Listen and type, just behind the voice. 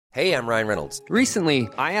Hey, I'm Ryan Reynolds. Recently,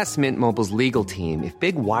 I asked Mint Mobile's legal team if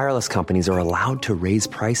big wireless companies are allowed to raise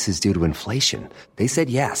prices due to inflation. They said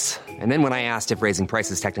yes. And then when I asked if raising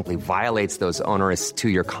prices technically violates those onerous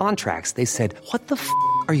two-year contracts, they said, "What the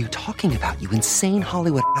are you talking about, you insane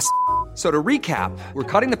Hollywood ass?" So to recap, we're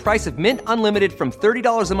cutting the price of Mint Unlimited from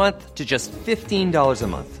 $30 a month to just $15 a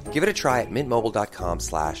month. Give it a try at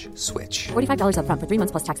mintmobile.com/switch. $45 up front for 3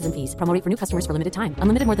 months plus taxes and fees. Promo rate for new customers for limited time.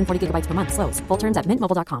 Unlimited more than 40 gigabytes per month. Slows full terms at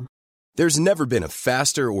mintmobile.com. There's never been a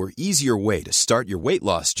faster or easier way to start your weight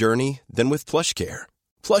loss journey than with PlushCare.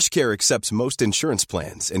 PlushCare accepts most insurance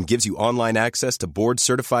plans and gives you online access to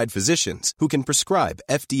board-certified physicians who can prescribe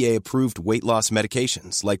FDA-approved weight loss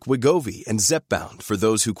medications like Wegovy and Zepbound for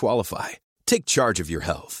those who qualify. Take charge of your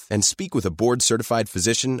health and speak with a board-certified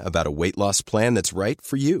physician about a weight loss plan that's right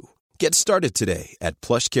for you. Get started today at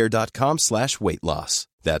plushcare.com/weight loss.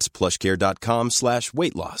 That's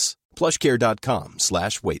plushcare.com/weight loss.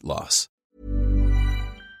 plushcare.com/weight loss.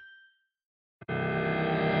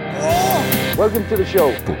 Welcome to the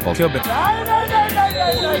show. Voetbalclub.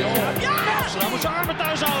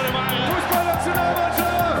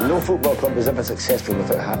 No football club is ever successful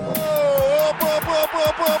without a hat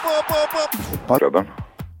on.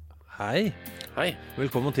 Hei. Hei.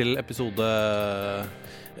 Velkommen til episode...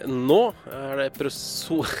 Nå er det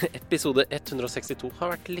episode 162. Har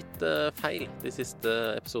vært litt feil de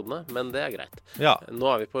siste episodene, men det er greit. Ja. Nå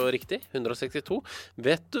er vi på riktig, 162.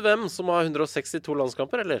 Vet du hvem som har 162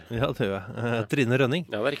 landskamper, eller? Ja, det gjør jeg. Trine Rønning.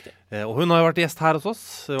 Ja, det er riktig. Og hun har jo vært gjest her hos oss.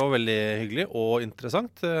 Det var veldig hyggelig og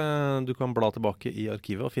interessant. Du kan bla tilbake i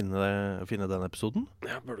arkivet og finne den episoden.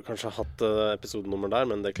 Jeg burde kanskje ha hatt episodenummer der,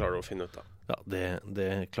 men det klarer du å finne ut av. Ja,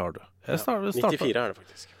 det klarer du. 94 er det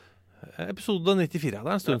faktisk. Episode 94, det er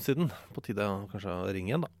en stund siden. På tide å kanskje ringe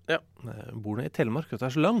igjen, da. Ja. Bor nede i Telemark, det er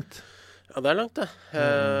så langt. Ja, det er langt, det.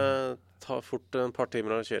 Tar fort et par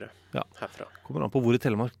timer å kjøre herfra. Kommer an på hvor i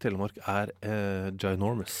Telemark. Telemark er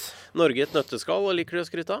ginormous. Norge et nøtteskall, liker du å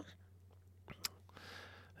skryte av?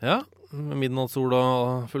 Ja, midnattssol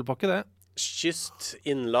og full pakke, det. Kyst,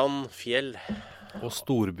 innland, fjell. Og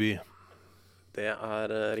storby. Det er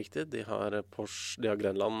riktig. De har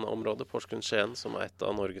Grenland-området, Porsgrunn-Skien, som er et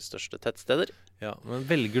av Norges største tettsteder. Ja, men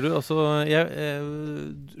velger du, altså,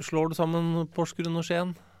 slår du sammen Porsgrunn og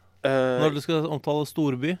Skien? Når du skal omtale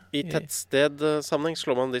storby? I tettstedsammenheng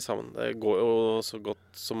slår man de sammen. Det går jo så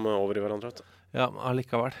godt som over i hverandre. Ja,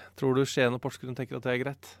 allikevel. Tror du Skien og Porsgrunn tenker at det er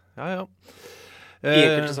greit? Ja. I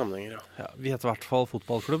enkelte sammenhenger, ja. Vi heter i hvert fall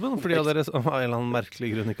Fotballklubben, fordi dere av en eller annen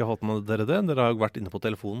merkelig grunn ikke har fått med dere det. Dere har vært inne på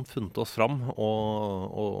telefonen, funnet oss fram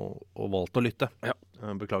og valgt å lytte. Ja.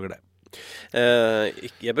 Beklager det.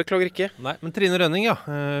 Jeg beklager ikke. Nei, men Trine Rønning, ja.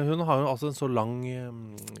 Hun har jo altså en så lang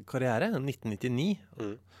karriere, 1999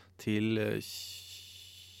 til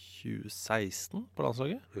 2016 på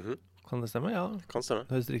landslaget. Kan det stemme? Ja, kan stemme.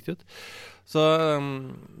 Det høres riktig ut. Så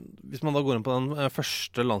hvis man da går inn på den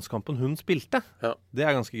første landskampen hun spilte, det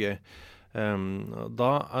er ganske gøy.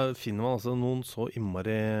 Da finner man altså noen så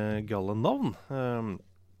innmari gale navn.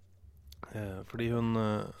 Fordi hun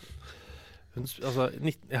altså,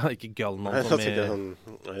 ikke gale navn. Jeg tenkte sånn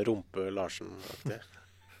Rumpe Larsen-aktig.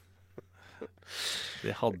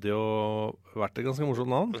 Det hadde jo vært et ganske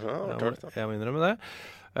morsomt navn. Ja, jeg må innrømme det.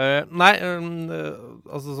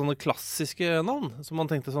 Altså sånne klassiske navn som man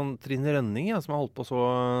tenkte sånn Trine Rønning, som har holdt på som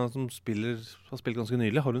har spilt ganske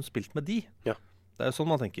nylig. Har hun spilt med de? Ja. Det er jo sånn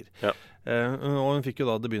man tenker. Ja. Og hun fikk jo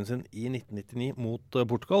da debuten sin i 1999 mot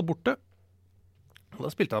Portugal borte. Da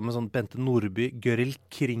spilte han med sånn Bente Nordby, Gøril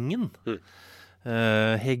Kringen.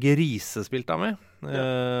 Hege Riise spilte han med.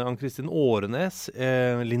 Ann-Kristin Årenes,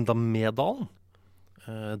 Linda Medalen.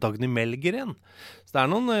 Dagny Melgren. Så det er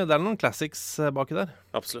noen classics baki der.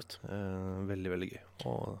 Absolutt. Veldig, veldig gøy.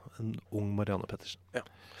 Og en ung Marianne Pettersen. Ja.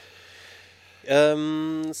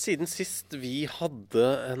 Siden sist vi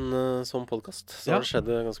hadde en sånn podcast, så har det skjedd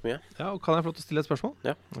ganske mye. Ja, og kan jeg få lov til å stille et spørsmål?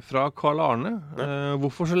 Ja. Fra Karl Arne.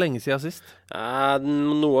 Hvorfor så lenge siden sist?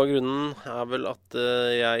 Noe av grunnen er vel at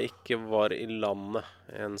jeg ikke var i landet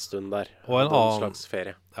en stund der. Og en slags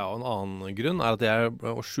ferie. Ja, og en annen grunn er at jeg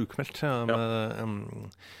var sykmeldt.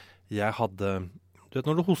 Jeg hadde... Du vet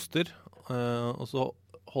når du hoster, og så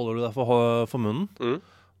holder du deg for munnen,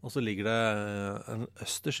 og så ligger det en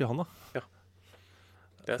østers i hånda. Ja.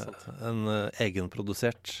 Det er sant. En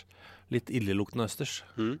egenprodusert, litt illeluktende østers.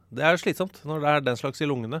 Det er slitsomt når det er den slags i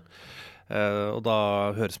lungene. Og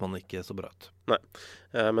da høres man ikke så bra ut. Nei,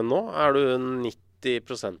 men nå er du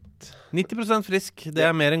 90% frisk. Det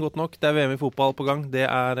er mer enn godt nok. Det er VM i fotball på gang. Det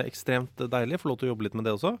er ekstremt deilig. Få lov til å jobbe litt med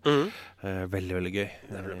det også. Veldig, veldig gøy.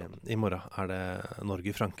 I morgen er det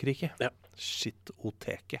Norge-Frankrike. Ja.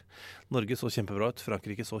 Skittoteket. Norge så kjempebra ut,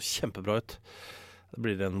 Frankrike så kjempebra ut. Det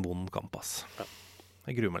blir en vond kamp, ass. Ja.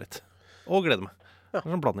 Jeg gruer meg litt. Og gleder meg. Det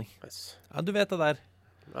en blanding. Nice. Ja, du vet det der.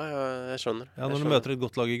 Ja, jeg skjønner. Ja, når du møter et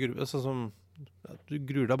godt lag i gruppe, sånn som du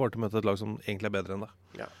gruer deg bare til å møte et lag som egentlig bedre enn deg.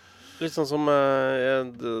 Ja. Litt sånn som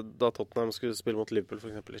da Tottenham skulle spille mot Liverpool, for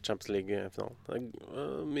eksempel, i Champions League-finalen. Det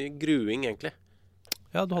mye gruing, egentlig.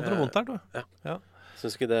 Ja, du hadde det vondt der, du. Ja.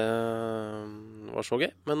 Synes ikke det var så gøy,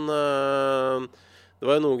 men det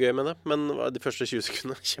var jo noe gøy med det. Men de første 20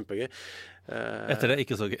 sekundene, kjempegøy. Etter det,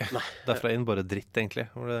 ikke så gøy. Nei. Derfra inn bare dritt, egentlig.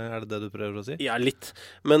 Er det du prøver å si? Ja, litt.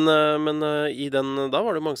 Men i den, da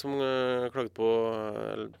var det mange som klaget på,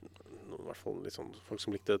 i hvert fall litt sånn, folk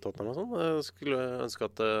som likte Tottenham og sånn, skulle ønske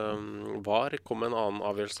at VAR kom med en annen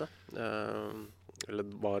avgjørelse. Eller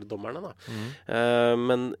var dommerne, da.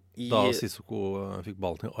 Men da Sissoko fikk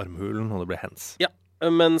ballen i armhulen, og det ble hands. Ja,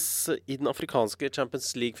 mens i den afrikanske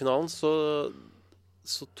Champions League-finalen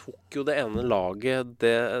så tok jo det ene laget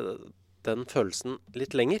den følelsen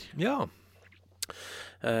litt lenger. Ja.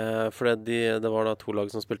 For det var da to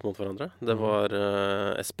lag som spilte mot hverandre. Det var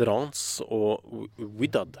Esperance og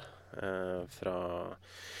Wydad fra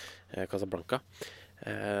Casablanca.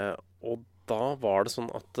 Og da var det sånn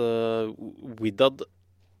at Wydad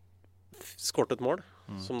skårte et mål,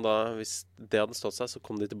 som da, hvis det hadde stått seg, så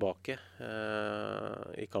kom de tilbake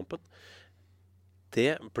i kampen.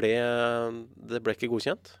 Det ble ikke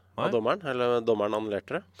godkjent av dommeren, eller dommeren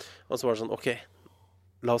annullerte det. Og så var det sånn, ok,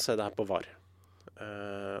 la oss se det her på VAR.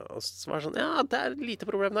 Og så var det sånn, ja, det er et lite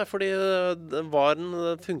problem der, fordi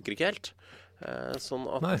VAR-en funker ikke helt. Sånn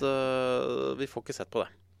at vi får ikke sett på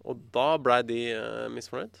det. Og da ble de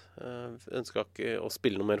misfornøyd. Ønsket ikke å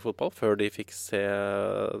spille noe mer fotball før de fikk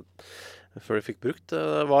brukt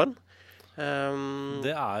VAR-en.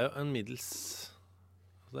 Det er jo en middels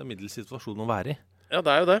situasjon å være i. Ja,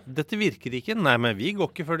 det er jo det. Dette virker ikke. Nei, men vi går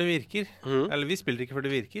ikke før det virker. Eller vi spiller ikke før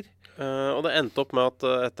det virker. Og det endte opp med at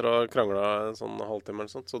etter å ha kranglet en sånn halvtime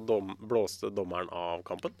eller sånt, så blåste dommeren av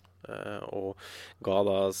kampen. Og ga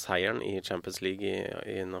da seieren i Champions League,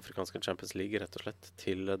 i den afrikanske Champions League, rett og slett,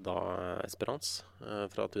 til da Esperance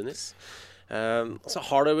fra Tunis. Så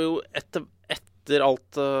har det jo etter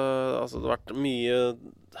alt, altså det har vært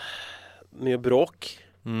mye bråk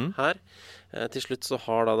her. Til slutt så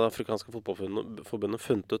har da det afrikanske fotballforbundet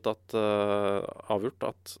funnet ut avgjort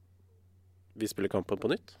at vi spiller kampen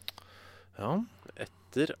på nytt. Ja.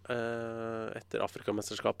 Etter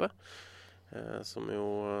Afrikamesterskapet, som jo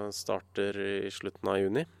starter i slutten av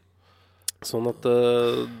juni. Sånn at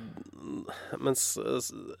mens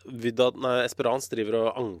Esperance driver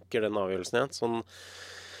og anker den avgjørelsen igjen, sånn.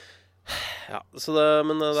 Ja, så det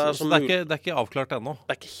er ikke avklart ennå?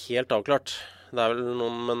 Det er ikke helt avklart. Det er vel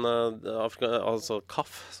noen, men altså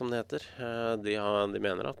CAF, som det heter, de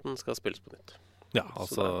mener at den skal spilles på nytt. Ja,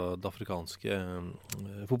 altså det afrikanske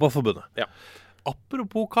fotballforbundet. Ja.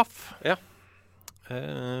 Apropos CAF. Ja.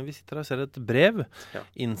 Vi sitter her og ser et brev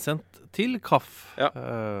innsendt til CAF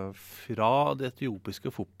fra det etiopiske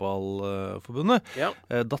fotballforbundet,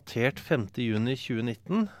 datert 5. juni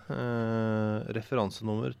 2019,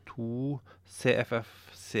 referansenummer 2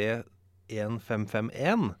 CFFC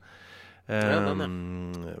 1551.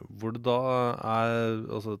 Hvor det da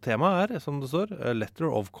altså temaet som det står, letter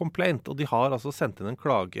of complaint, og de har altså sendt inn en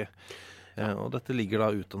klage. Og dette ligger da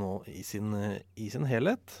ute nå i sin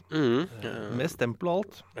helhet, med stempel og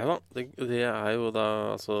alt. Ja da, det er jo da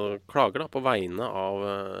altså klager da på vegne av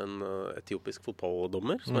en etiopisk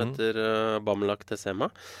fotballdommer som heter Bamelak Tesema,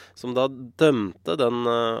 som da dømte den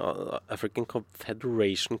African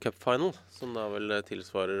Confederation Cup Final, som da vel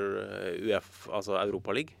tilsvarer altså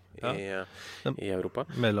Europa League i Europa.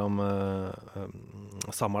 Mellom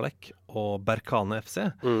Samalek og Berkane FC.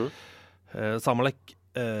 Samalek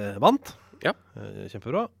vant. Ja.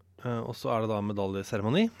 Kjempebra. Og så er det da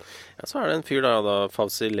medaljeseremoni. Ja, så er det en fyr da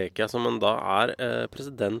Fawzi Lekia, som da er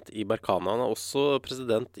president i Berkane. Han er også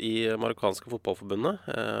president i marokkanske fotballforbundet.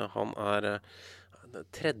 Han er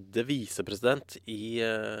tredje visepresident i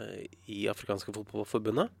afrikanske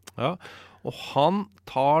fotballforbundet. Ja, og han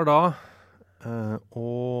tar da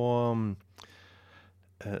og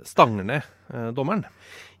stanger ned dommeren.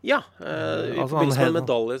 Ja, i forbindelse med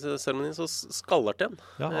medaljeseremonien så skaller til han.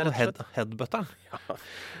 Ja, han headbutter han. Ja.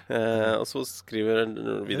 Og så skriver han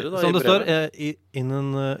videre da som det står, in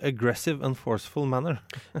an aggressive and forceful manner.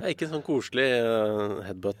 Ja, ikke sånn koselig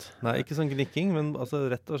headbutt. Nei, ikke sånn gnikking, men altså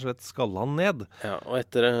rett og slett skaller han ned. Ja, og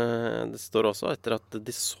det står også, etter at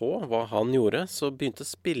de så hva han gjorde, så begynte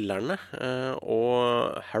spillerne å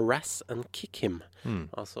harass and kick him.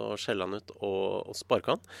 Altså skjelle han ut og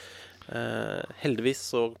sparke han. Heldigvis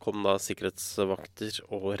så kom da sikkerhetsvakter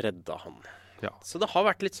og redda han. Ja. Så det har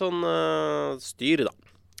vært litt sånn styr da.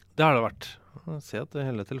 Det har det vært. Jeg ser at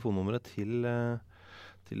hele telefonnummeret til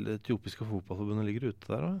det etiopiske fotballforbundet ligger ute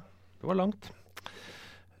der. Det var langt.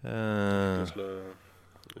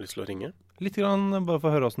 Lyst til å ringe? Litt grann, bare for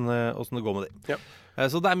å høre hvordan det går med det. Ja.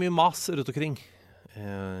 Så det er mye mas rundt omkring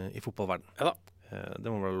i fotballverden. Ja da. Det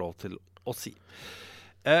må være lov til å si.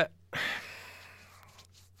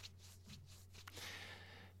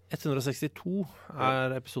 162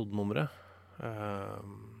 er episodenummeret.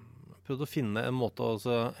 Jeg prøvde å finne en måte å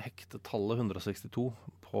hekte tallet 162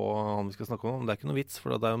 på han vi skal snakke om. Det er ikke noe vits, for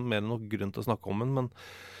det er mer enn nok grunn til å snakke om den, men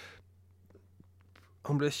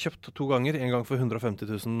han ble kjøpt 2 ganger, en gang for 150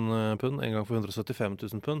 000 pund, en gang for 175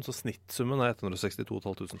 000 pund, så snittsummen er 162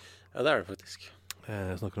 500. Ja, det er det faktisk.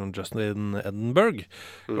 Jeg snakker om Justin Edinburgh,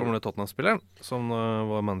 gamle Tottenham-spilleren, som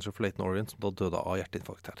var manager for Leyton Orient, som da døde av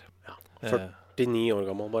hjerteinfarkt her. Ja, 49 år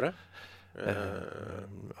gammel bare.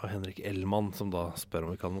 Henrik Ellmann, som da spør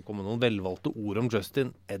om vi kan komme noen velvalgte ord om Justin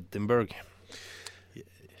Edinburgh.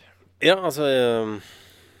 Ja, altså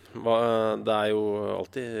det er jo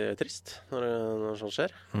alltid trist når sånt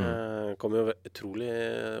skjer. Det kommer jo utrolig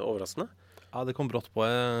overraskende. Ja, det kom brått på.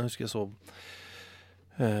 Jeg husker jeg så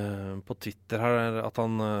på Twitter her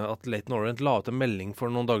at Leyton Orient la ut en melding for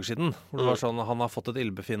noen dager siden hvor det var sånn, han har fått et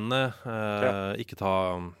ildbefinnende, ikke ta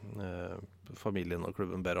familien og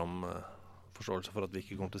klubben ber om forståelse for at vi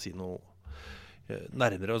ikke kommer til å si noe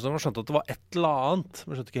nærmere, og så man skjønte at det var et eller annet,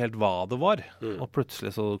 men skjønte ikke helt hva det var, og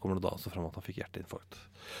plutselig så kommer det da så frem at han fikk hjerteinfarkt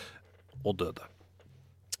og døde.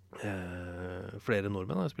 Flere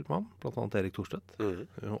nordmenn har spilt med ham, blant annet Erik Thorstvedt.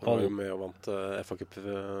 Han var jo med og vant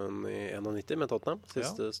FA-cupen i 91 med Tottenham,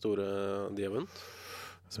 siste store de har vunnet,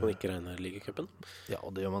 som man ikke regner ligacupen. Ja, og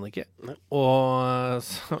det gjør man ikke. Og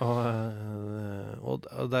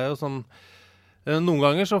det er jo sånn, noen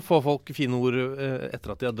ganger så får folk fine ord etter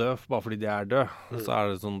at de er død, bare fordi de er død. Så er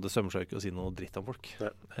det sånn, det sømmer seg ikke å si noe dritt om folk.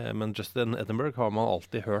 Men Justin Edinburgh har man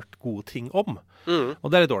alltid hørt gode ting om. Og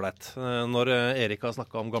det er litt dårlig. Når Erik har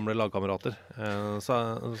snakket om gamle lagkamerater,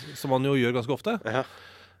 som han jo gjør ganske ofte,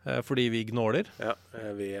 fordi vi gnåler. Ja,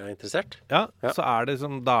 vi er interessert. Ja, så er det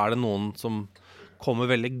da er det noen som kommer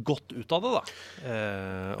veldig godt ut av det da.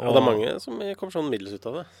 Og det er mange som kommer sånn middels ut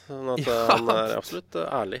av det. Sånn at han er absolutt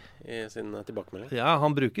ærlig i sin tilbakemelding. Ja,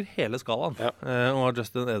 han bruker hele skalaen. Og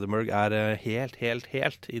Justin Edinburgh er helt i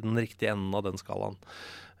den riktige enden av den skalaen.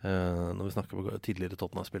 Når vi snakker med tidligere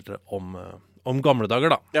Tottenham-spillere om gamle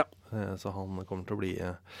dager da. Ja. Så han kommer til å bli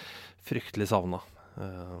fryktelig savnet.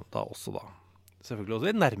 Da også da. Selvfølgelig også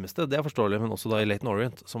i nærmeste, det er forståelig, men også da i Leyton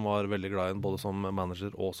Orient, som var veldig glad i en både som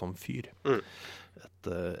manager og som fyr.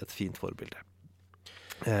 Et fint forbilde.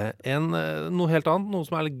 Noe helt annet, noe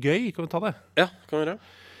som er litt gøy, kan vi ta det? Ja, kan vi gjøre.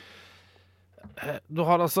 Du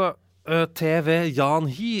har altså TV Jan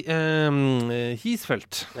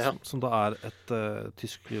Hiesfeld, som da er et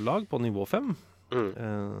tysk lag på nivå 5,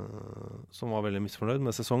 som var veldig misfornøyd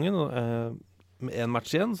med sesongen. Med en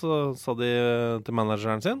match igjen så sa de til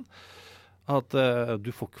manageren sin at du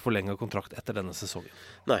får ikke forlenget kontrakt etter denne sesongen.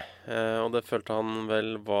 Nei, og det følte han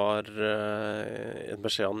vel var en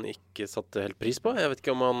beskjed han ikke satte helt pris på. Jeg vet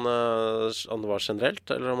ikke om det var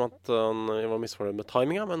generelt, eller om at han var misfornøyd med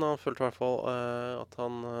timinga, men han følte i hvert fall at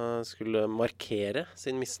han skulle markere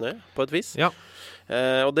sin misnøye på et vis. Ja.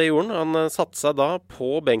 Og det gjorde han. Han satte seg da på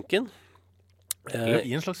benken. Eller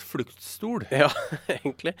i en slags fluktstol. Ja,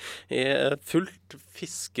 egentlig. I fullt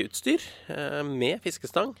fiskeutstyr med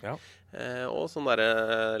fiskestang. Ja. Og sånn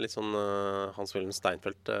litt sånn Hans-Wilhelm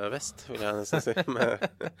Steinfeld-vest, vil jeg nesten si.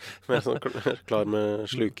 Med sånn klar med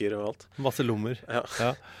sluker og alt. Masse lommer. Ja.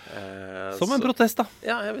 Som en protest, da.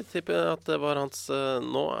 Ja, jeg vil tippe at det var hans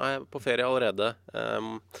nå er jeg på ferie allerede.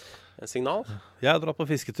 Signal. Jeg har dratt på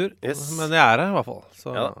fisketur, men jeg er her i hvert fall. Så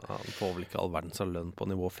han får vel ikke all verdens lønn på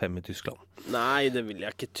nivå 5 i Tyskland. Nei, det vil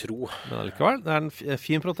jeg ikke tro. Men allikevel, det er en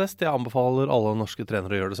fin protest. Jeg anbefaler alle norske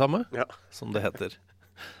trenere å gjøre det samme, som det heter.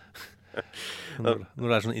 Når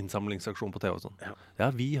det er sånn innsamlingsaksjon på TV og sånn. Ja,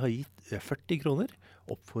 vi har gitt 40 kroner.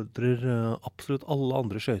 Oppfordrer absolutt alle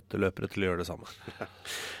andre skøyteløpere til å gjøre det samme.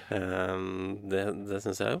 Det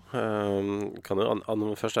synes jeg jo. Kan jo når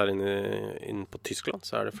vi først er inne på Tyskland,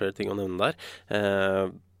 så er det flere ting å nevne der.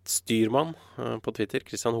 Styrmann på Twitter,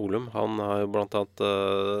 Christian Holum, han har jo blant annet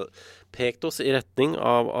pekt oss i retning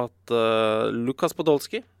av at Lukas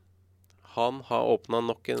Podolski, han har åpnet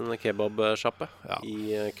nok en kebabsjappe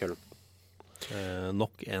i Køln.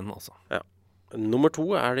 Nok en, altså. Ja. Nummer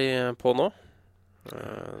 2 er de på nå.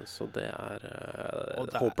 Så det er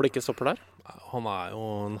håper det ikke stopper der. Han er jo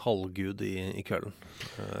en halvgud i Køln,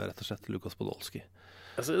 rett og slett, Lukas Podolski.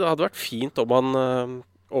 Altså, det hadde vært fint om han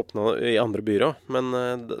åpnet i andre byer også, men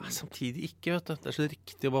Samtidig ikke, vet du. Det så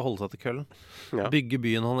riktig å bare holde seg til Køln. Ja. Bygge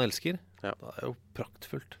byen han elsker. Ja. Det jo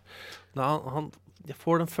praktfullt. Jeg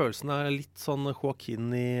får den følelsen litt sånn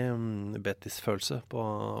Joaquin i Betis-følelse på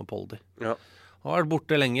Poldi. Ja. Han har vært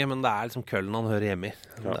borte lenge, men det liksom Køln han hører hjemme i.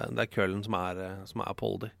 Ja. Det Køln som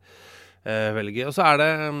Poldi. Veldig gøy. Og så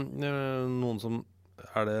det noen som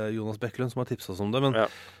det Jonas Bekkelund som har tipset oss om det, men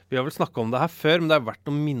vi har vel snakket om det her før, men det verdt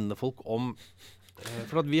å minne folk om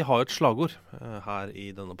for at vi har jo et slagord her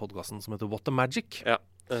i denne podcasten som heter What the Magic. Ja,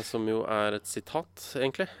 som jo et sitat,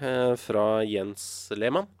 egentlig, fra Jens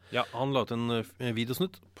Lehmann. Ja, han la ut en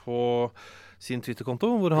videosnutt på sin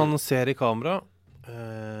Twitter-konto, hvor han ser i kamera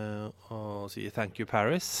og sier Thank you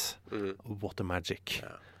Paris, What the Magic.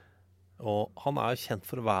 Ja. Og han jo kjent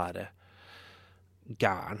for å være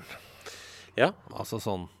gæren. Ja. Altså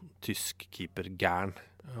sånn tysk keeper gæren.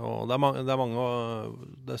 Og det mange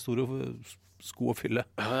det store sko å fylle.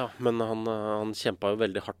 Ja, men han kjempet jo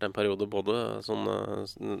veldig hardt en periode, både sånn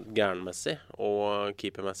gærenmessig og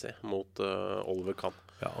keepermessig, mot Oliver Kahn.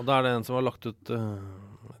 Ja, og da det en som har lagt ut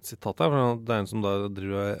et sitat her, for det en som da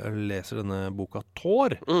driver og leser denne boka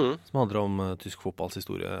Tår, som handler om tysk fotballs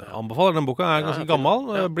historie. Anbefaler den boka, ganske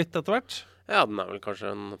gammel, blitt etter hvert. Ja, den vel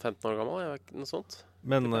kanskje 15 år gammel, jeg vet ikke noe sånt.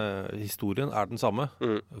 Men historien den samme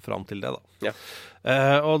fram til det da. Ja.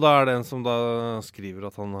 Og da det en som da skriver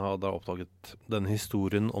at han har da oppdaget den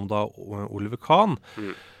historien om da Oliver Kahn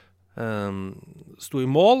sto i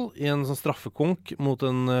mål i en sånn straffekonk mot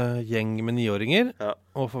en gjeng med 9-åringer,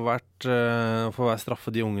 og for hver straffe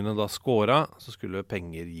de ungene da skåret, så skulle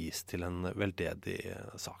penger gis til en veldedig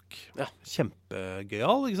sak. Ja.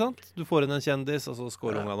 Kjempegøyal, ikke sant? Du får inn en kjendis, og så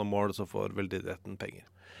skårer ungene mål, så får veldedigheten penger.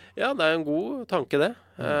 Ja, det en god tanke, det.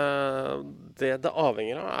 Det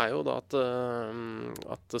avhenger av jo da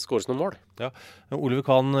at det skåres noen mål. Ja, Oliver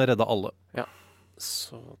Kahn redda alle. Ja,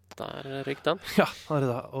 så der rykk den. Ja, han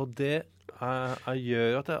redda, og det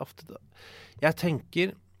gjør at jeg ofte jeg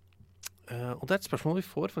tenker, og det et spørsmål vi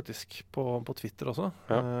får faktisk på Twitter også,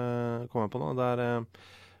 kommer jeg på nå, det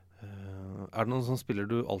det noen sånne spiller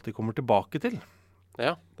du alltid kommer tilbake til?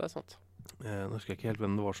 Ja, det sant. Nå husker jeg ikke helt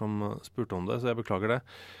hvem det var som spurte om det, så jeg beklager det.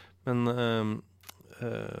 Men,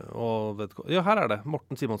 ja, her det.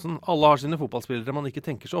 Morten Simonsen. Alle har sine fotballspillere man ikke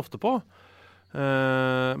tenker så ofte på.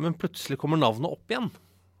 Men plutselig kommer navnet opp igjen.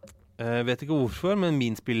 Vet ikke hvorfor, men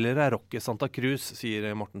min spiller Roque Santa Cruz,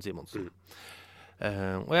 sier Morten Simonsen.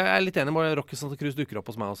 Og jeg litt enig med Roque Santa Cruz dukker opp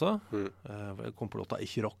hos meg også. Jeg kom på låta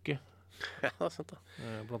Ikke Roque. Ja, det sant da.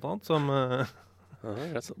 Blant annet,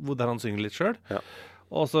 som der han synger litt selv. Ja.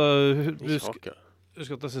 Og så husk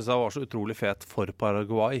at jeg synes han var så utrolig fet for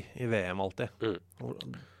Paraguay i VM alltid.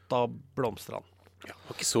 Da blomstret han. Ja,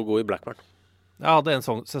 var ikke så god i Blackburn. Ja, det en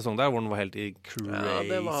sesong der hvor han var helt crazy. Ja,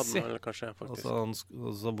 det var han kanskje, faktisk.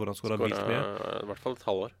 Altså hvor han skåret vilt mye. I hvert fall et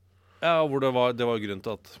halvår. Ja, hvor det var grunnen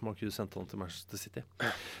til at Marcus sendte han til Manchester City.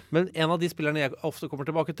 Men en av de spillerne jeg ofte kommer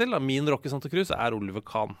tilbake til, min Roque Santa Cruz, Oliver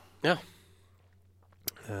Kahn. Ja.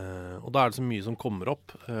 Og da det så mye som kommer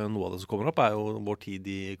opp. Noe av det som kommer opp jo vår tid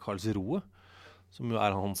i Karlsruhe, som jo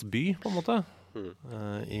hans by på en måte,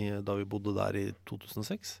 da vi bodde der i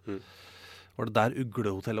 2006. Var det der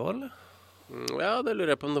Uglehotellet var, eller? Ja, det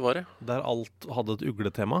lurer jeg på om det var, ja. Der alt hadde et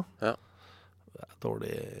ugletema. Ja.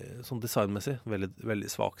 Dårlig, sånn designmessig, veldig, veldig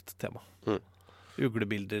svagt tema.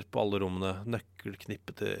 Uglebilder på alle rommene,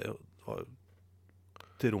 nøkkelknippet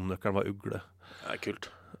til romnøkkelen var ugle. Det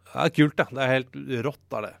kult. Det kult, da. Det helt rått,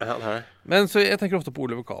 det. Ja, det det. Men så jeg tenker ofte på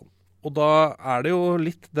Oliver Kahn. Og da det jo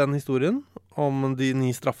litt den historien om de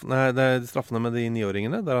straffene med de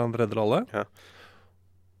 9-åringene, der han redder alle. Ja.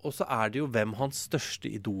 Og så det jo hvem hans største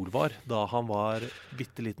idol var da han var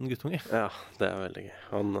bitteliten guttunge. Ja, det veldig gøy.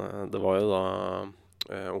 Det var jo da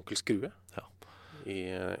onkel Skrue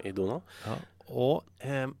i Donald. Ja. Og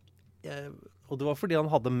det var fordi han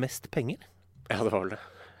hadde mest penger. Ja, det var vel det.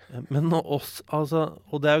 Men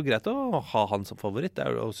og det jo greit å ha han som favoritt. Det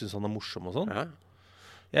jo å synes han morsom og sånn. Ja.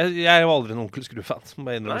 Jeg var aldri en onkel Skrue-fan, som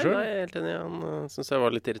jeg innrømmer selv. Nei, jeg helt enig. Han synes jeg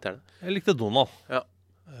var litt irriterende. Jeg likte Donald. Ja.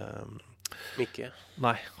 Mikke.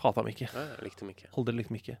 Nei, hatet Mikke. Ja, jeg likte Mikke. Aldri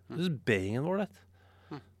likte Mikke. Jeg synes Bingen var det.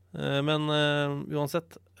 Men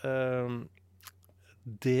uansett,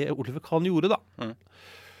 det Oliver Kahn gjorde da,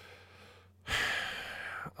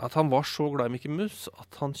 at han var så glad i Mikke Mus,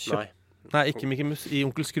 at han kjøpte Nei, ikke Mikke Mus, i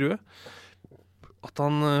onkel Skrue. At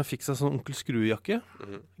han fikk seg sånn onkel Skrue-jakke,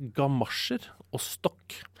 gamasjer og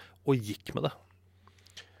stokk, og gikk med det.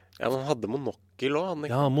 Ja, han hadde monokkel også,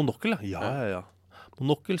 Ja, monokkel, ja.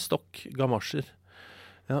 Monokkel, stokk, gamasjer.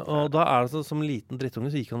 Ja, og da det så, som liten drittunge,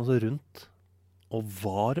 så gikk han altså rundt og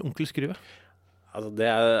var onkel Skrue. Altså,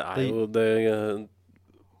 det er jo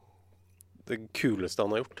det kuleste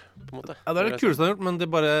han har gjort, på en måte. Ja, det er det kuleste han har gjort, men det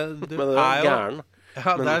bare det men det er jo gæren.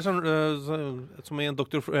 Ja, det er sånn som i en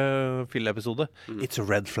Dr. Phil-episode. It's a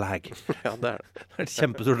red flag. Ja, det er det. Det er et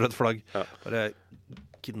kjempestort rødt flagg. Ja. Bare,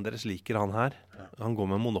 kiden deres liker han her. Han går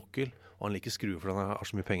med monokkel, og han liker skruer fordi han har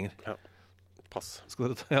så mye penger. Ja. Pass.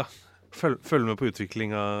 Skal dere følg med på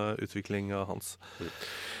utvikling av hans.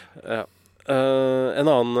 Ja. En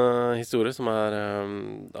annen historie som har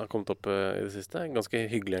kommet opp i det siste. Ganske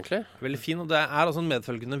hyggelig, egentlig. Veldig fin, og det er altså en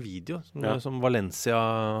medfølgende video som Valencia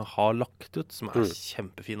har lagt ut, som er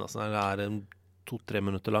kjempefin. Altså, det er 2-3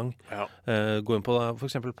 minutter lang. Ja. Gå inn på, for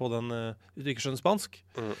eksempel på den du ikke skjønner spansk.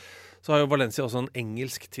 Så har jo Valencia også en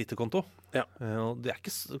engelsk Twitter-konto. Ja. Og det er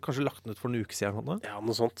ikke kanskje lagt ut for en uke siden? Ja,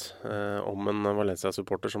 noe sånt. Om en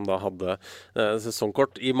Valencia-supporter som da hadde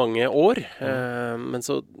sesongkort i mange år. Men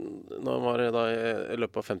så, når han var da i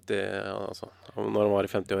løpet av 50, altså når han var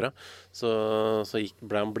i 50-åra, så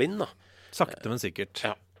ble han blind, da. Sakte, men sikkert.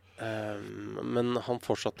 Ja. Men han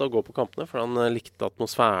fortsatte å gå på kampene, for han likte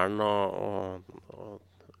atmosfæren og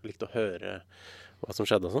likte å høre hva som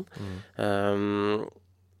skjedde og sånn.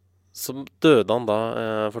 Så døde han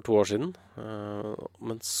da for 2 år siden.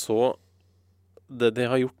 Men så det de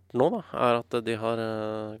har gjort nå, da, er at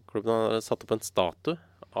klubben har satt opp en statue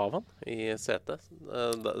av han i setet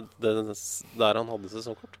der han hadde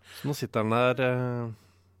sesongkort. Så nå sitter han der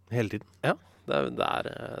hele tiden? Ja, det er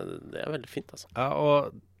veldig fint, altså. Ja,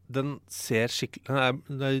 og den ser skikkelig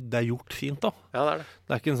det er gjort fint, da. Ja, det er det.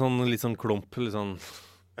 Det er ikke en sånn litt sånn klump, litt sånn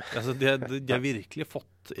altså, de har virkelig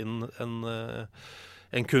fått inn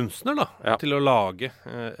en kunstner da, til å lage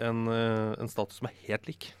en status som er helt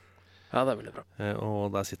lik. Ja, det er veldig bra.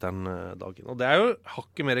 Og der sitter han dagen. Og det er jo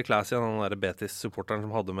hakket mer classy enn den der Betis-supporteren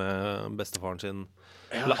som hadde med bestefaren sin,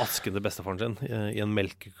 eller asken til bestefaren sin, i en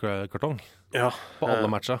melkekartong på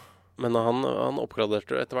alle matcher. Men han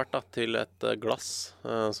oppgraderte etter hvert da, til et glass,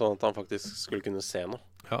 sånn at han faktisk skulle kunne se noe.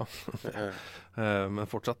 Ja, men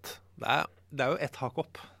fortsatt. Det er jo ett hak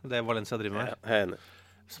opp, det Valencia driver med. Ja, jeg er enig.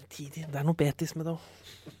 Samtidig, det er noe Betis med det også.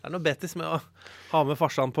 Det er noe Betis med å ha med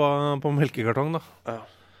farsan på melkekartong, da.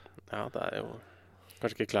 Ja, det er jo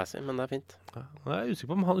kanskje ikke classy, men det er fint. Ja, jeg er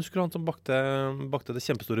usikker på om han husker han som bakte det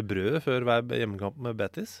kjempestore brødet før hver hjemmekamp med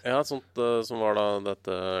Betis. Ja, sånt som var da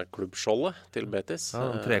dette klubbskjoldet til Betis. Ja,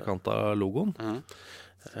 den trekanta logoen.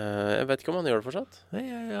 Jeg vet ikke om han gjør det fortsatt. Nei,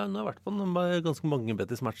 jeg har vært på ganske mange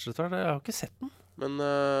Betis-matcher, tror jeg. Jeg har ikke sett den. Men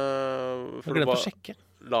jeg glemte å sjekke.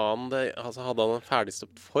 Hadde han en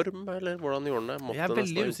ferdigstøpt form, eller hvordan gjorde han det? Jeg er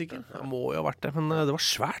veldig usikker. Det må jo ha vært det, men det var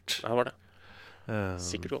svært. Ja, det var det.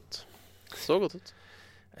 Sikkert godt. Så godt ut.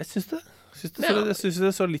 Jeg syns det. Jeg synes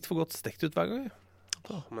det så litt for godt stekt ut hver gang.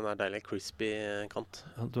 Men det er deilig crispy kant.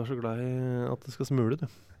 Ja, du er så glad i at det skal smule, du.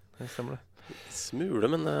 Det stemmer det. Smule,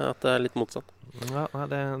 men at det er litt motstand. Ja, nei,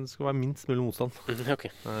 det skal være minst mulig motstand.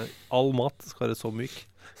 Okay. All mat skal være så myk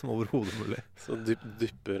som overhodet mulig. Så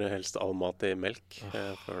dypper helst all mat i melk?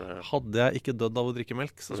 Hadde jeg ikke dødd av å drikke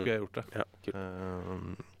melk, så skulle jeg gjort det. Ja, kult.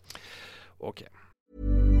 Ok.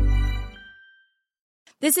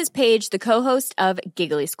 This is Paige, the co-host of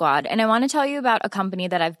Giggly Squad, and I want to tell you about a company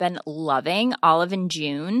that I've been loving, Olive &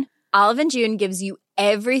 June. Olive & June gives you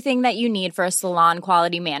everything that you need for a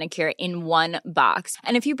salon-quality manicure in one box.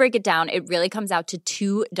 And if you break it down, it really comes out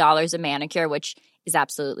to $2 a manicure, which is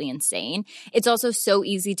absolutely insane. It's also so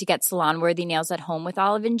easy to get salon-worthy nails at home with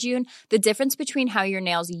Olive & June. The difference between how your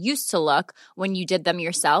nails used to look when you did them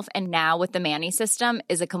yourself and now with the Mani system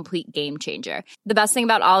is a complete game changer. The best thing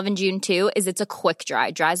about Olive & June, too, is it's a quick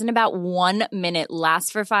dry. Dries in about 1 minute,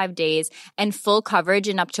 lasts for 5 days, and full coverage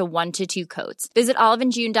in up to 1 to 2 coats. Visit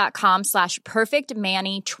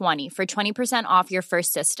oliveandjune.com/perfectmani20 for 20% off your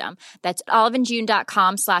first system. That's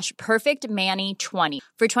oliveandjune.com/perfectmani20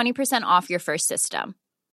 for 20% off your first system.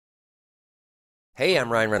 Hey,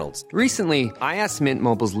 I'm Ryan Reynolds. Recently, I asked Mint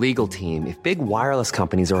Mobile's legal team if big wireless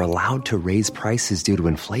companies are allowed to raise prices due to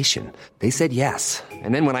inflation. They said yes.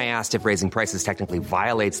 And then when I asked if raising prices technically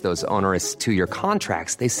violates those onerous 2-year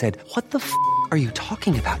contracts, they said, "What the f*** are you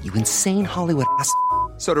talking about, you insane Hollywood ass?"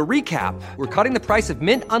 So to recap, we're cutting the price of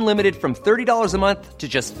Mint Unlimited from $30 a month to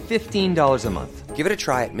just $15 a month. Give it a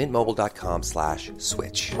try at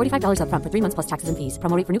mintmobile.com/switch. $45 up front for 3 months plus taxes and fees.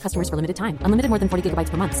 Promo rate for new customers for limited time. Unlimited more than 40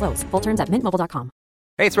 gigabytes per month. Slows full terms at mintmobile.com.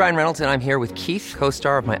 Hey, it's Ryan Reynolds, and I'm here with Keith,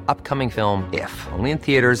 co-star of my upcoming film, If, only in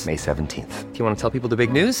theaters May 17th. Do you want to tell people the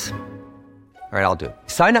big news? All right, I'll do it.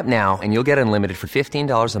 Sign up now and you'll get unlimited for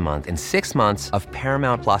 $15 a month and 6 months of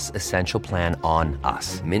Paramount Plus Essential Plan on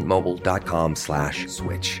us.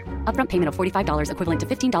 MintMobile.com/switch. Upfront payment of $45 equivalent to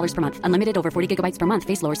 $15 per month. Unlimited over 40 gigabytes per month.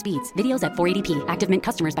 Face lower speeds. Videos at 480p. Active Mint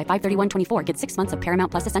customers by 531.24 get 6 months of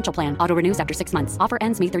Paramount Plus Essential Plan. Auto renews after 6 months. Offer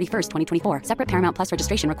ends May 31st, 2024. Separate Paramount Plus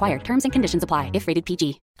registration required. Terms and conditions apply if rated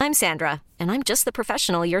PG. I'm Sandra, and I'm just the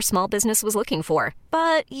professional your small business was looking for.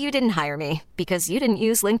 But you didn't hire me because you didn't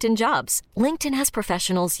use LinkedIn Jobs. LinkedIn has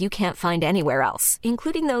professionals you can't find anywhere else,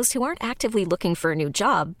 including those who aren't actively looking for a new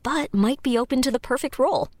job, but might be open to the perfect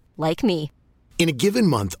role, like me. In a given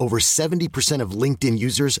month, over 70% of LinkedIn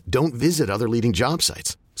users don't visit other leading job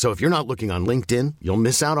sites. So if you're not looking on LinkedIn, you'll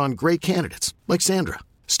miss out on great candidates like Sandra.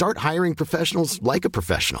 Start hiring professionals like a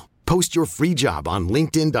professional. Post your free job on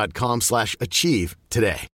linkedin.com/achieve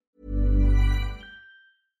today.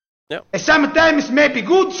 Ja. Sometimes maybe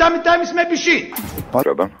good, sometimes maybe shit.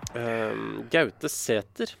 Gaute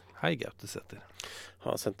Sæter Hei, Gaute Sæter.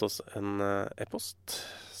 har sendt oss en e-post.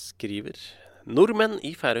 Skriver: Nordmenn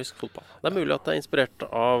i færøysk fotball. Det er mulig at det er inspirert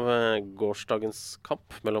av gårsdagens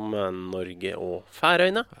kamp mellom Norge og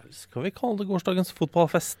Færøyene. Skal vi kalle det gårsdagens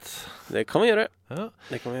fotballfest? Det kan vi gjøre. Ja.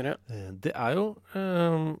 Det kan vi gjøre. Det er jo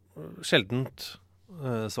sjeldent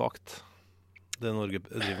svagt, det Norge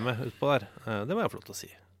driver med utpå der. Det må jeg få lov til å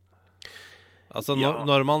si. Altså,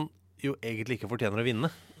 når man jo egentlig ikke fortjener å vinne,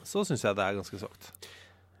 så synes jeg det er ganske svagt.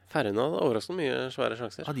 Færøyene hadde overraskende mye svære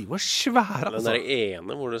sjanser. Ja, de var svære, altså. Den der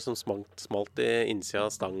ene hvor det som smalt i innsida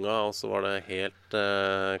av stanga, og så var det helt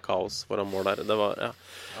kaos foran mål der. Det var, ja,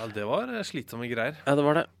 det var slitsomme greier. Ja, det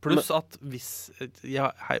var det. Pluss at hvis,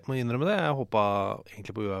 jeg må innrømme det, jeg håpet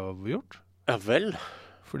egentlig på uavgjort. Ja vel.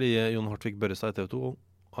 Fordi Jon Hartvig Børrestad i TV 2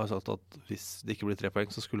 har sagt at hvis det ikke blir 3 poeng,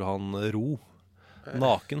 så skulle han ro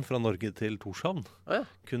naken fra Norge til Torshavn.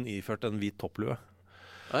 Kun iført en hvit topplue.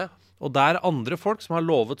 Og der andre folk som har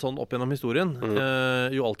lovet sånn opp gjennom historien,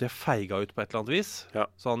 jo alltid er feiga ut på et eller annet vis.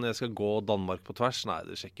 Sånn, jeg skal gå Danmark på tvers. Nei,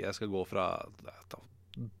 det skjer ikke. Jeg skal gå fra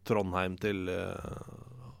Trondheim til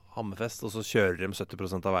Hammerfest, og så kjører de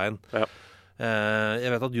 70% av veien. Jeg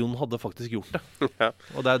vet at Jon hadde faktisk gjort det.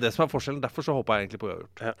 Og det er det som er forskjellen. Derfor så håper jeg egentlig på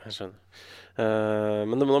uavgjort. Ja, jeg skjønner.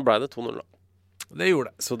 Men nå ble det 2-0 da. Det gjorde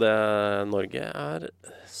det. Så Norge er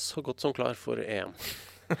så godt som klar for EM.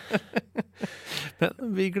 Men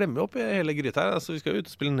vi glemmer jo opp i hele gryta her. Altså, vi skal jo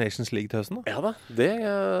ut og spille Nations League til høsten da. Ja da,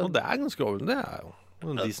 og det er ganske overleggende. Det er jo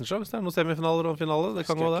en decent sjanse. Det er noen semifinaler og finale. Det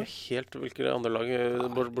kan gå der. Jeg husker ikke helt hvilke andre lag,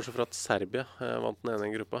 bortsett fra at Serbia vant den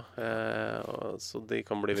ene gruppa. Så de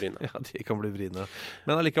kan bli vriene. Ja, de kan bli vriene.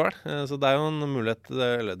 Men allikevel, så det er jo en mulighet,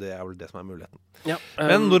 eller det er vel det som er muligheten. Ja,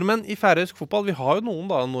 men nordmenn i færøysk fotball, vi har jo noen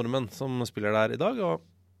da, nordmenn som spiller der i dag, og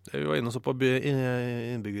vi var inne og så på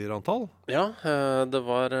innbyggerantall. Ja, det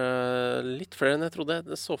var litt flere enn jeg trodde.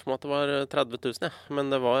 Jeg så for meg at det var 30 000, men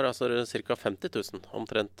det var altså ca. 50 000.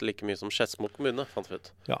 Omtrent like mye som Skedsmo kommune, fant vi ut.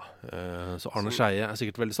 Ja, så Arne Skeie er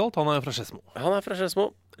sikkert veldig stolt. Han er fra Skedsmo. Han er fra Skedsmo.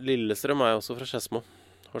 Lillestrøm er også fra Skedsmo,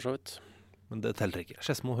 for så vidt. Men det teller ikke.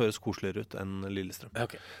 Skedsmo høres koseligere ut enn Lillestrøm. Ja,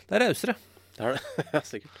 okay. Det er rausere. Det er det, ja,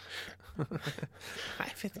 sikkert. Nei,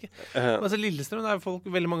 jeg vet ikke. Altså, Lillestrøm, det er folk,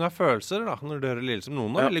 veldig mange har følelser da, når du hører Lillestrøm.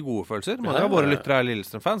 Noen har veldig gode følelser. Mange av våre lyttere er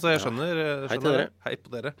Lillestrøm-fans, så jeg skjønner, Hei til dere. Hei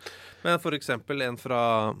på dere. Men for eksempel en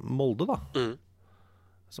fra Molde da,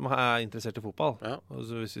 som er interessert i fotball. Og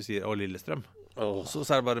så hvis vi sier Lillestrøm, så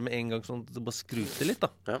er det bare med en gang sånn, det bare skruter litt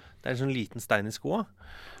da. Det er en sånn liten stein i skoa.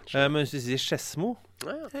 Men hvis vi sier Skedsmo,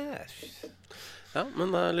 ja,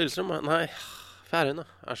 men Lillestrøm, nei, Færøyene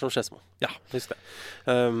er som Skedsmo. Ja, husk det.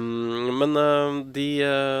 Men det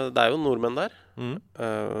er jo nordmenn der.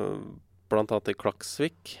 Blant annet i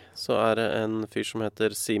Klaksvik så er det en fyr som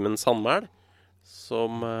heter Simen Sandmæl,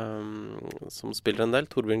 som spiller en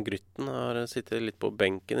del. Torbjørn Grytten har sittet litt på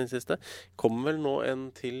benken i siste. Kommer vel nå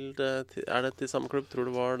en til, er det til samme klubb? Tror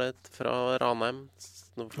du var det fra Ranheim?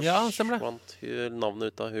 Nå forsvant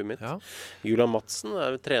navnet ut av huet mitt. Julian Madsen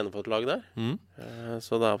er jo trener på et lag der.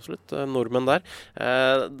 Så det er absolutt nordmenn der.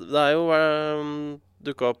 Det er jo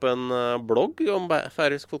dukket opp en blogg om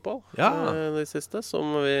færøysk fotball det siste,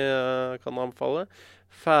 som vi kan anbefale.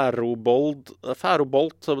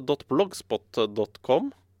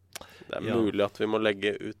 Færobolt.blogspot.com. Det er mulig at vi må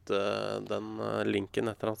legge ut den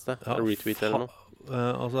linken et eller annet sted. Retweet eller noe.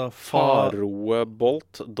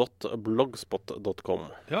 Farobolt.blogspot.com.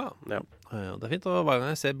 Ja, det er fint. Og hver gang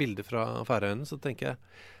jeg ser bilder fra Færøyene, så tenker jeg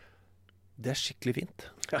det er skikkelig fint.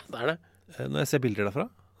 Ja, det er det. Når jeg ser bilder derfra,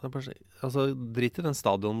 altså drit i den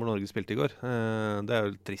stadion hvor Norge spilte i går. Det er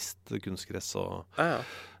jo trist kunstgress og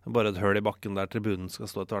bare et høl i bakken der tribunen skal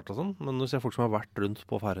stå etter hvert og sånn. Men når du ser folk som har vært rundt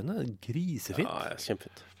på Færøyene, grisefint. Ja,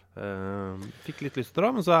 kjempefint. Fikk litt lyst til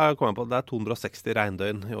det, men så kom jeg på at det 260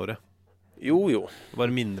 regndøgn I året. Jo. Bare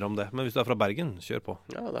mindre om det. Men hvis du fra Bergen, kjør på.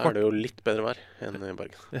 Ja, da det jo litt bedre vær enn I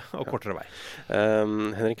Bergen. Ja, og kortere vei.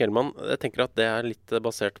 Henrik Ellemann, jeg tenker at det litt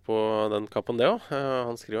basert på den kappen det også.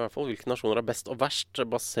 Han skriver I hvert fall hvilke nasjoner best og verst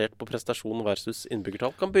basert på prestasjon versus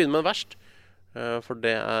innbyggertall. Kan begynne med verst, for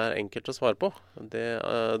det enkelt å svare på.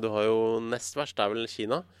 Du har jo nest verst, det vel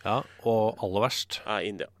Kina. Ja, og aller verst.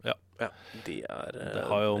 India. Ja. De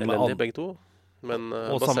jo elendige begge to. Men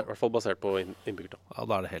I hvert fall basert på innbyggertall. Ja,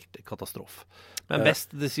 da det helt katastrof. Men best,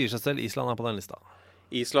 det sier seg selv, Island på den lista.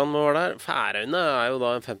 Island må være der. Færøyene jo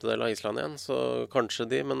da en femtedel av Island igjen, så kanskje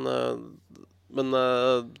de, men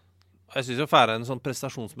jeg synes jo Færøyene sånn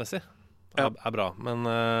prestasjonsmessig bra, men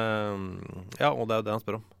ja, og det jo det han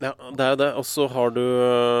spør om. Ja, det jo det. Og så har du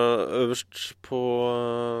øverst på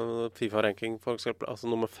FIFA-ranking for eksempel, altså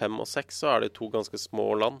nummer 5 og 6, så det to ganske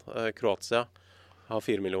små land. Kroatia har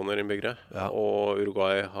 4 millioner innbyggere, og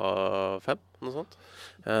Uruguay har 5, noe sånt.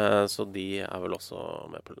 Så de vel også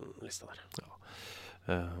med på den lista der.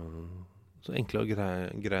 Ja. Så enkle og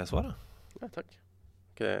greie svar, da. Ja, takk.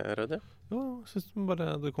 Ikke det rød, ja? Jo, jeg synes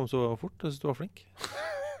bare det kom så fort. Jeg synes du var flink.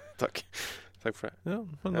 Takk. Takk for det. Ja,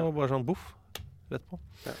 men det var bare sånn boff, rett på.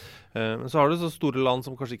 Ja. Men så har du så store land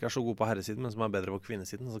som kanskje ikke så gode på herresiden, men som bedre på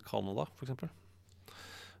kvinnesiden, altså Canada, for eksempel.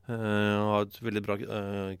 Har et veldig bra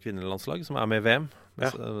kvinnelandslag som med I VM.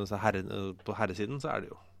 Så på herresiden så det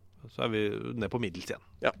jo. Så vi ned på middels igjen.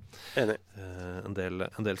 Ja, enig. En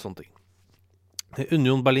del sånne ting.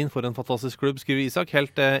 Union Berlin for en fantastisk klubb, skriver Isak.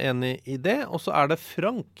 Helt enig I det. Og så det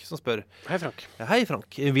Frank som spør. Hei, Frank. Hei,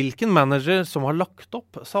 Frank. Hvilken manager som har lagt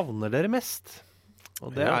opp savner dere mest?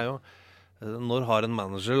 Og det jo når har en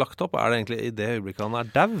manager lagt opp? Det egentlig I det øyeblikket han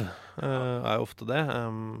dau? Jo ofte det.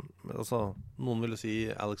 Altså, noen vil si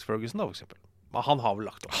Alex Ferguson da, for eksempel. Men han har vel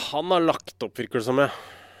lagt opp. Han har lagt opp, virker det som, ja.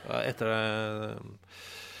 Etter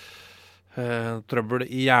trøbbel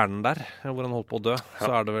I hjernen der, hvor han holdt på å dø,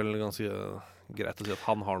 så det vel ganske greit å si at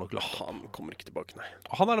han har nok lagt opp. Han kommer ikke tilbake, nei.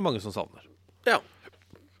 Han det mange som savner. Ja.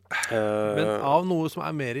 Men av noe som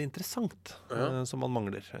mer interessant, som man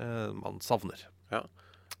mangler, man savner.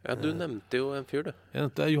 Ja, du nevnte jo en fyr, du. Jeg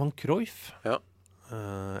nevnte Johan Cruyff. Ja.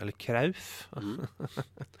 Eller Krauf.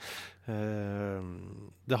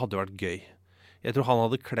 Det hadde jo vært gøy. Jeg tror han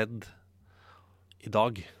hadde kledd I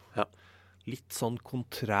dag. Ja. Litt sånn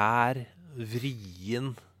kontrær,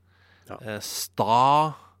 vrien,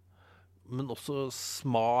 sta, men også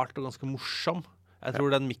smart og ganske morsom. Jeg tror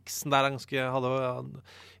den miksen der ganske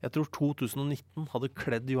jeg tror 2019 hadde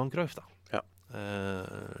kledd Johan Cruyff da. Ja.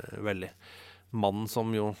 Veldig. Mannen som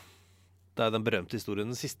jo det den berømte historien,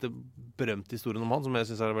 den siste berømte historien om han, som jeg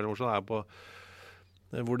synes veldig morsom, på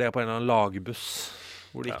hvor det på en eller annen lagbuss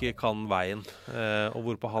hvor de ikke kan veien, og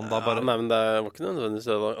hvorpå han da bare... Nei, men det var ikke nødvendigvis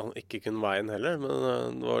det at han ikke kunne veien heller, men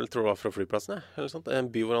det var, jeg tror det var fra flyplassen, eller sånt.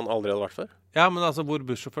 En by hvor han aldri hadde vært før. Ja, men altså hvor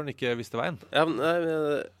bussjåføren ikke visste veien. Ja, men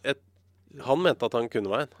han mente at han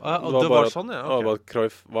kunne veien. Ja, og det var sånn, ja. Okay. Og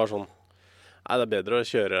Cruyff var sånn, nei, det bedre å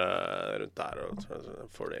kjøre rundt der.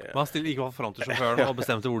 Men han stilte ikke fram til sjåføren og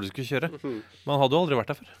bestemte hvor du skulle kjøre. Men han hadde jo aldri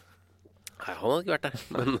vært der før. Nei, han hadde ikke vært der.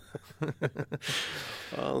 Men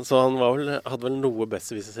så han hadde vel noe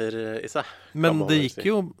besserwisser I seg. Men det gikk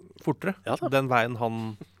jo fortere. Ja, den veien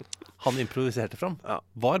han improviserte fram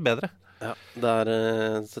var bedre. Ja, det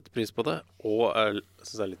setter pris på det, og jeg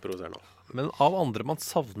synes det litt provoserende. Men av andre man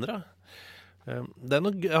savner det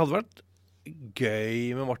hadde vært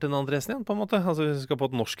gøy med Martin Andresen igjen, på en måte. Altså, hvis vi skal på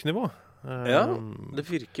et norsk nivå. Ja, det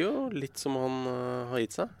virker jo litt som han har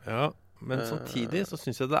gitt seg. Ja, men samtidig så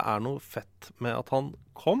synes jeg det noe fett med at han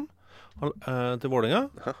kom til Vålerenga.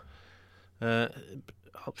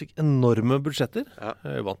 Han fikk enorme budsjetter.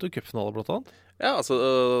 Vant jo cupfinale blant annet. Ja, altså,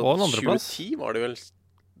 og en andreplass. 2010 var det vel...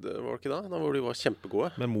 Det var ikke da hvor de var kjempegode.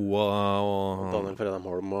 Med Moa og... Daniel Fredheim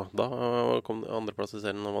Holm, og da kom andreplass I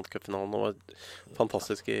serien og vant cupfinalen og var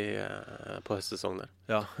fantastisk på høstsesongen der.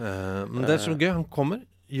 Ja, men det så gøy. Han kommer,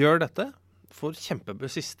 gjør dette, får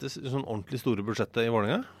siste sånn ordentlig store budsjettet I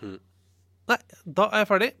Vålerenga. Nei, da jeg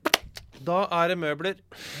ferdig. Da det møbler.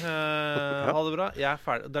 Ha det bra. Jeg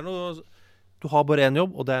ferdig. Det noe... Du har bare en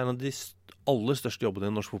jobb, og det en av de aller største jobbene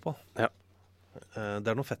I norsk fotball. Ja.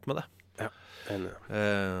 Det noe fett med det. Ja.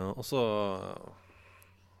 Og så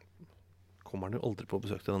kommer han jo aldri på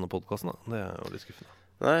besøk til denne podcasten da. Det jo litt skuffende.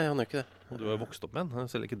 Nei, han ikke det. Og du har vokst opp med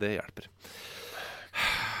den, selv ikke det hjelper.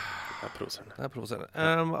 Det provoserende.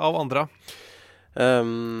 Av andre?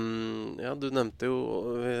 Ja, du nevnte jo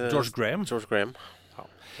George Graham. Ja.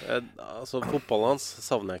 Altså, fotballen hans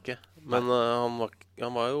savner jeg ikke. Men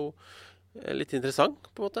han var jo litt interessant,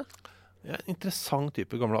 på en måte. Ja, interessant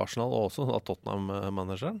type gamle Arsenal, og også av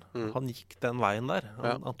Tottenham-manageren. Han gikk den veien der.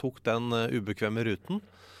 Han tok den ubekvemme ruten.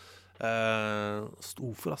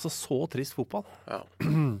 Sto for altså så trist fotball. Ja.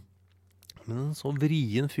 Men en så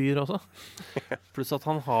vrien fyr også. Pluss at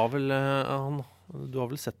han har vel du har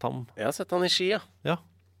vel sett ham? Jeg har sett han i Ski, Ja.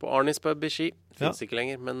 På Arnis pub i Ski. Finnes ikke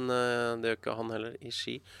lenger, men det gjør ikke han heller i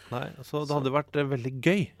Ski. Nei, så det hadde vært veldig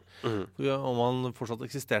gøy om han fortsatt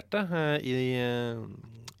eksisterte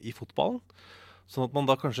i fotballen. Sånn at man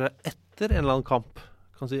da kanskje etter en eller annen kamp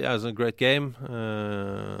kan si, sånn great game,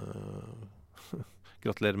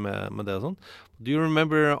 gratulerer med det og sånn. Do you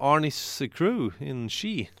remember Arnis crew in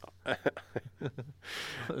Ski?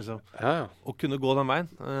 Så, og kunne gå den veien.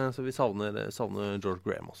 Så vi savner George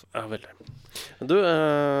Graham også. Ja, veldig. Du,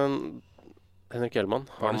 Henrik Hjelmann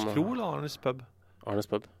Arnes Kro eller Arnes pub? Arnes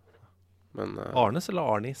pub. Men, Arnes eller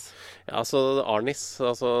Arnis? Ja, altså Arnis.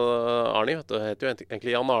 Altså Arni, vet du, heter jo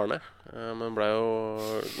egentlig Jan Arne, men ble jo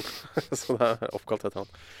så det er oppkalt etter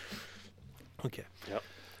han. Ok. Ja.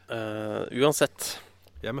 Uansett.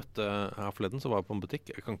 Jeg møtte her forleden, så var jeg på en butikk.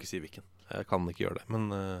 Jeg kan ikke si hvilken. Jeg kan ikke gjøre det,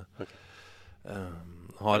 men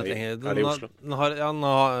har et er det i Oslo? Den har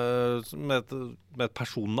med et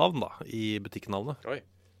personnavn da, i butikknavnet. Oi.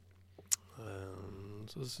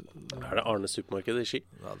 Er det Arnes supermarked i Ski?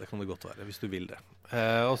 Ja, det kan det godt være, hvis du vil det.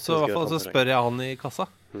 Og så i hvert fall så spør jeg han i kassa.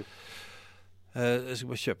 Jeg skal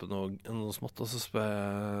bare kjøpe noe smått, og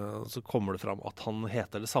så kommer det fram at han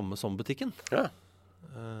heter det samme som butikken. Ja.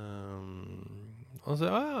 Og så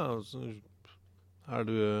så er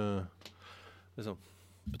du liksom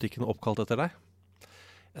butikken oppkalt etter deg.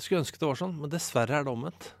 Jeg skulle ønske det var sånn, men dessverre er det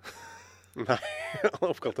omvendt. Nei, han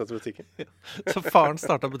er oppkalt etter butikken. Så faren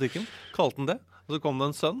startet butikken, kalte han det, og så kom det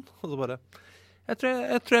en sønn, og så bare Jeg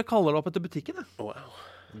tror jeg kaller det opp etter butikken, jeg. Wow.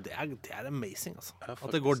 Det er amazing, altså. Ja,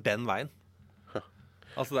 at det går den veien.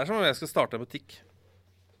 Altså, det er som om jeg skal starte en butikk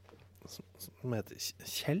som heter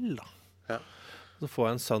Kjell, da. Ja. Så får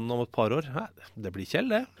jeg en sønn om et par år. Det blir Kjell,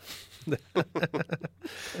 det.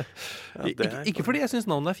 Ikke fordi jeg synes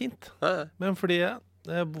navnet er fint, men fordi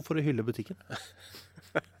for å hylle butikken.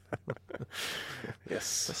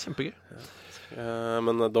 Yes. Det er kjempegøy.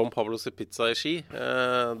 Men Dom Pablos Pizza i Ski,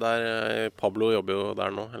 Pablo jobber jo der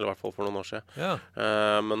nå, eller i hvert fall for noen år siden. Ja.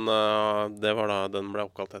 Men det var da, den ble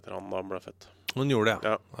oppkalt etter han da han ble født. Hun gjorde det,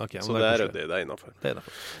 ja. Okay, så det er ryddig, det er innenfor.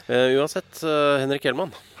 Uansett, Henrik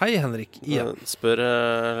Hjelmann. Hei, Henrik. Igjen.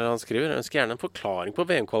 Han skriver, ønsker gjerne en forklaring på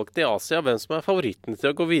VM-kvalitet i Asia, hvem som er favoritten til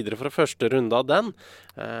å gå videre fra første runde av den.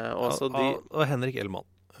 Og Henrik Hjelmann,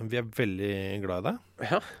 vi er veldig glad i deg.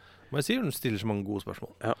 Ja. Må jeg si, du stiller så mange gode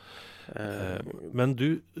spørsmål. Ja. Men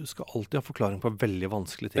du skal alltid ha forklaring på veldig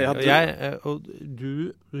vanskelige ting. Ja, og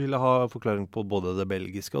du ville ha forklaring på både det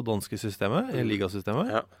belgiske og danske systemet,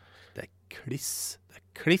 ligasystemet. Ja. Det er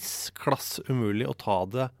klass umulig å ta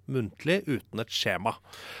det muntlig uten et skjema.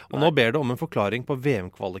 Og nå ber du om en forklaring på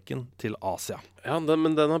VM-kvaliken til Asia. Ja,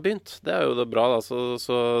 men den har begynt. Det er jo det bra, da.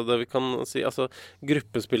 Så det vi kan si, altså,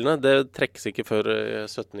 gruppespillene, det trekkes ikke før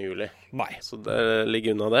 17. juli. Nei. Så det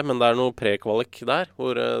ligger unna det, men det er noe pre-kvalik der,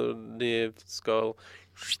 hvor de skal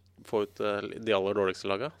få ut de aller dårligste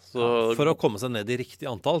laget. For å komme seg ned i riktig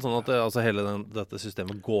antall, sånn at hele dette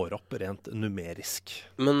systemet går opp rent numerisk.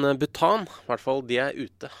 Men Bhutan, i hvert fall, de er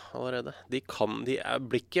ute allerede. De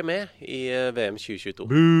blir ikke med i VM 2022.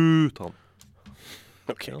 Bhutan.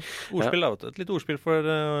 Okay. Ja. Ordspill, da, vet du. Et litt ordspill for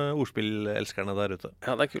ordspillelskerne der ute.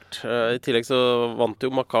 Ja, det er kult. I tillegg så vant jo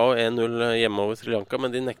Macau 1-0 hjemme over Sri Lanka,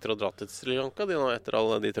 men de nekter å dra til Sri Lanka de nå etter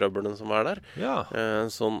alle de trøblene som er der. Ja.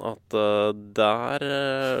 Sånn at der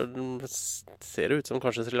ser det ut som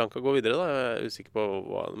kanskje Sri Lanka går videre da. Jeg er usikker på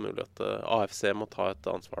hva det er mulig at AFC må ta et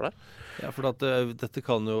ansvar der. Ja, for dette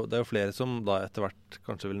kan jo, det er jo flere som da etter hvert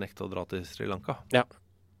kanskje vil nekte å dra til Sri Lanka. Ja.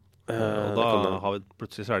 Og da har vi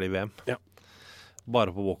plutselig så er det i VM. Ja.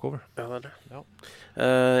 Bare på walkover. Ja, det er det. Ja.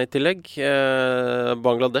 I tillegg,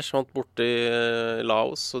 Bangladesh vant borte i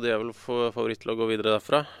Laos, så de er vel favoritt til å gå videre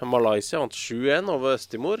derfra. Malaysia vant 7-1 over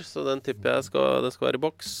Øst-Timor, så den tipper jeg det skal være i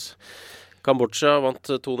boks. Kambodsja vant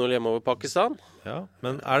 2-0 hjemme over Pakistan. Ja,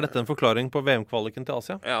 men er dette en forklaring på VM-kvaliken til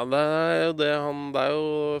Asia? Ja, det er jo det. Det er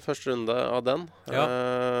jo første runde av den. Ja.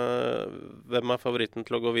 Hvem er favoritten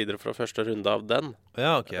til å gå videre fra første runde av den?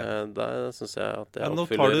 Ja, ok. Der synes jeg at jeg nå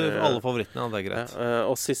oppfyller... Nå tar du alle favorittene, det er greit. Ja,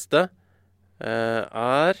 og siste det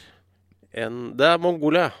er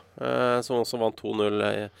Mongolia, som også vant 2-0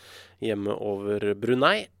 hjemme over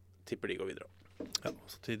Brunei. Tipper de går videre. Ja,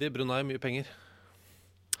 samtidig, Brunei mye penger.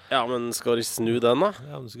 Ja, men skal de snu den da?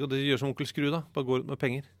 Ja, men skal de gjøre som onkel Skru da? Bare gå ut med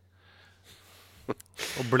penger.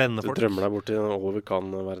 Og blende folk. Du drømmer deg bort i den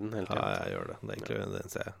all-we-can-verden hele tiden. Ja, jeg gjør det. Det er egentlig det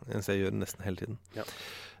eneste jeg gjør nesten hele tiden. Ja.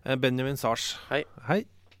 Benjamin Sars. Hei. Hei.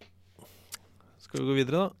 Skal vi gå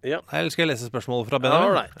videre da? Ja. Eller skal jeg lese spørsmålet fra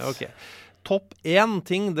Benjamin? Ja, right. Ok. Topp 1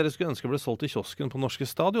 ting dere skulle ønske ble solgt i kiosken på norske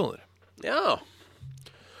stadioner. Ja.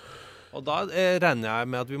 Og da regner jeg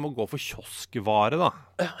med at vi må gå for kioskvare da.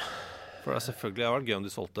 Ja. For det selvfølgelig hadde vært gøy om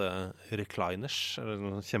de solgte recliners, eller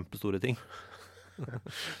noen kjempestore ting.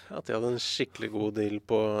 At de hadde en skikkelig god deal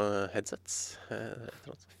på headsets.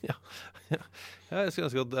 Ja, jeg skulle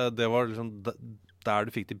ønske at det var liksom der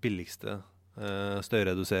du fikk de billigste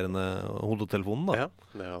støyreduserende hodetelefonen da. Ja,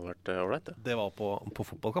 det hadde vært alright det. Det var på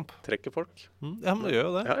fotballkamp. Trekker folk. Ja, men det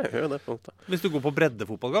gjør jo det. Ja, jeg gjør jo det på punktet. Hvis du går på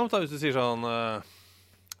breddefotballkamp da, hvis du sier sånn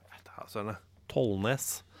Tollnes.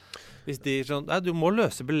 Hvis de sånn, nei, du må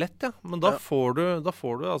løse billett, ja. Men da får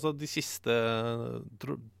du altså de siste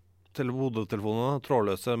hodetelefonene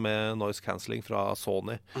trådløse med noise cancelling fra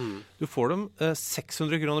Sony. Du får dem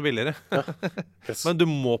 600 kroner billigere. Ja. Yes. Men du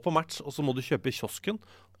må på match, og så må du kjøpe i kiosken,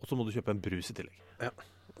 og så må du kjøpe en brus i tillegg. Ja.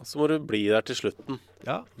 Og så må du bli der til slutten.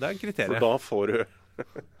 Ja, det er kriteriet. For da får du...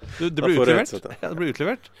 det blir utlevert. Ja, det blir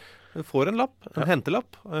utlevert. Du får en lapp, en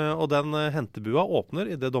hentelapp, og den hentebua åpner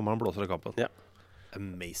i det dommeren blåser av kampen. Ja.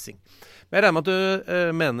 Amazing. Men jeg regner med at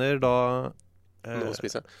du mener da Nå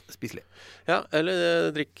spiser jeg. Spiselig. Ja, eller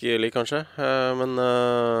drikkelig kanskje. Men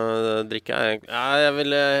drikke er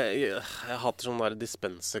jeg hater sånn der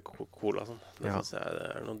dispenser-cola sånn. Det synes jeg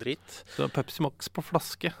er noe drit. Så Pepsi Max på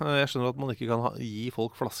flaske. Jeg skjønner at man ikke kan gi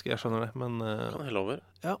folk flaske, jeg skjønner det, men kan helle over.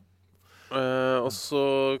 Ja. Og så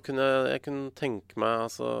kunne jeg kunne tenke meg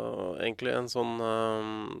altså, egentlig en sånn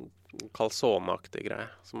calzone-aktig greie,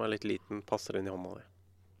 som er litt liten, passer inn i hånda di.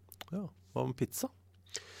 Ja, hva med pizza?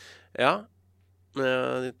 Ja,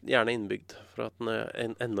 gjerne innbygd, for at den er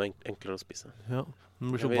enda enklere å spise. Ja,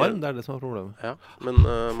 den blir så varm, det er det som er problemet. Ja, men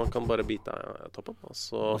man kan bare bite av toppen, og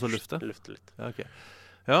så lufte litt. Ja, ok.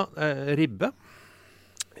 Ja, ribbe.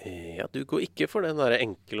 Ja, du går ikke for den der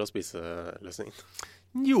enkle å spise-løsningen.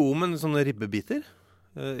 Jo, men sånne ribbebiter.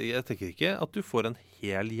 Jeg tenker ikke at du får en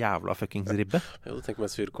hel jævla fuckings ribbe. Jo, du tenker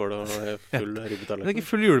med surkål og full ribbetallerken. Jeg tenker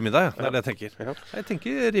full julemiddag, ja. Det er det jeg tenker. Ja. Jeg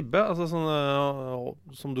tenker ribbe, altså sånn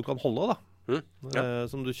som du kan holde da.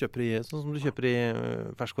 Som du kjøper i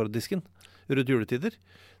ferskvaredisken rundt juletider.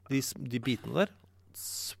 De bitene der.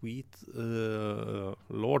 Sweet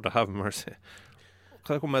Lord have mercy.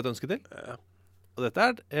 Kan jeg komme med et ønske til? Ja. Og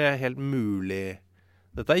dette er helt mulig.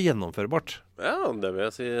 Dette er gjennomførbart. Ja, det vil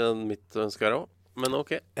jeg si mitt ønske er også. Men ok.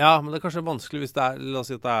 Ja, men det er kanskje vanskelig hvis la oss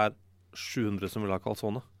si at det er 700 som vil ha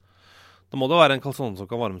calzone. Da må det være en calzone som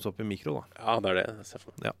kan varmes opp i mikro da. Ja, det er det jeg ser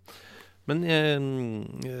for meg. Ja. Men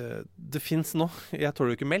det finnes nå, jeg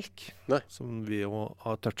tåler jo ikke melk. Nei. Som vi jo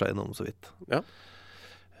har touchet innom så vidt. Ja.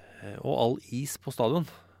 Og all is på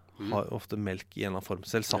stadion har ofte melk i en eller annen form.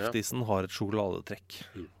 Selv saftisen har et sjokoladetrekk,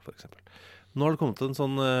 for eksempel. Nå har det kommet en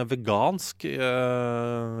sånn vegansk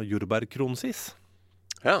jordbærkronsis.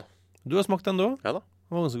 Ja. Du har smakt den du? Ja da.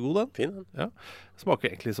 Den var ganske god den. Fin den. Ja. Smaker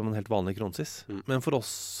egentlig som en helt vanlig kronsis. Men for oss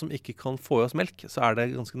som ikke kan få i oss melk, så er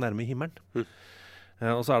det ganske nærme himmelen.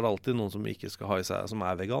 Og så er det alltid noen som ikke skal ha i seg, som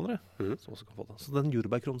er veganere, som også kan få den. Så den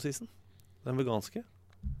jordbærkronsisen, den veganske,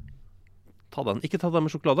 ta den. Ikke ta den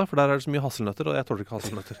med sjokolade, for der er det så mye hasselnøtter, og jeg tåler ikke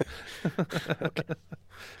hasselnøtter.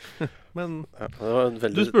 Men det var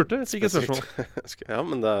veldig du spurte, ikke et spørsmål. Ja,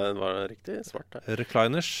 men det var riktig svart der.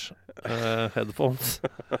 Recliners, headphones,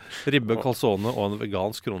 ribbe, calzone og en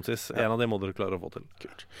vegansk kronsis. En av dem må dere klare å få til.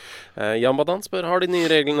 Kult. Jan Badan spør, har de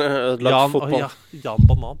nye reglene ødelagt fotball? Jan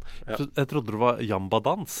Banan. Ja. Jeg trodde det var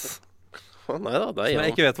Jambadans. Nei da, det er som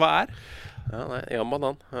jeg ikke vet hva er. Ja, nei, Jan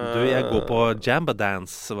Badan. Jeg går på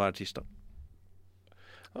Jambadance hver tirsdag.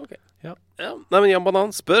 Ok. Ja. Nei, men Jan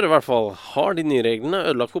Banan spør i hvert fall, har de nye reglene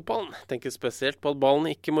ødelagt fotballen? Tenker spesielt på at ballen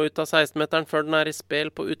ikke må ut av 16-meteren før den er i spill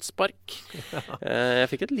på utspark. Jeg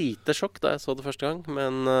fikk et lite sjokk da jeg så det første gang,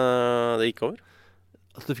 men det gikk over.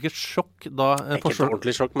 Altså, du fikk et sjokk da ikke et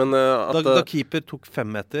ordentlig sjokk, men da keeper tok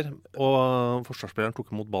 5 meter, og forsvarsspilleren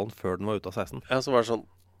tok imot ballen før den var ute av 16. Ja, så var det sånn,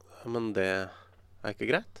 men det er ikke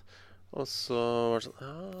greit. Og så var det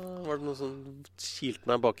sånn, var det noe som kilte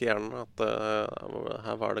meg bak i hjernen at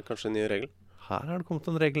her var det kanskje en ny regel. Her har det kommet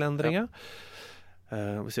en regelendring, ja.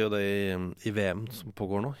 Vi ser jo det i VM som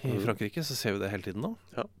pågår nå i Frankrike, så ser vi det hele tiden nå.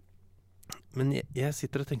 Ja. Men jeg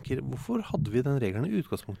sitter og tenker, hvorfor hadde vi den regelen i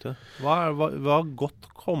utgangspunktet? Hva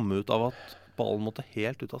godt kom ut av at ballen måtte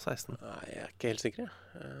helt ut av 16? Nei, jeg er ikke helt sikker.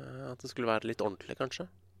 At det skulle være litt ordentlig, kanskje.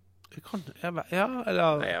 Eller...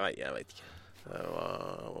 Nei, jeg vet ikke.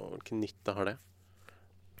 Hvilken nytte har det?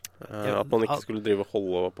 At man ikke skulle drive og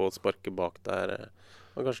holde på å sparke bak der.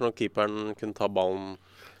 Og kanskje når keeperen kunne ta ballen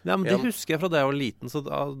Ja, men det husker jeg fra da jeg var liten. Så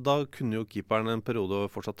da kunne jo keeperen en periode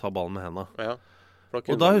fortsatt ta ballen med hendene. Ja.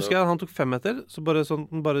 Og da husker jeg at han tok 5 meter, så bare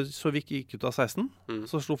så vidt gikk ut av 16,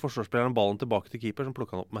 så slo forsvarsspilleren ballen tilbake til keeper, som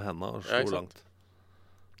plukket han opp med hendene og slo langt.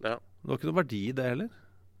 Ja. Det var ikke noe verdi i det heller.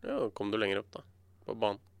 Ja, da kom du lenger opp da, på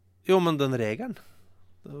banen. Jo, men den regelen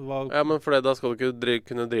Ja, men for det, da skal du ikke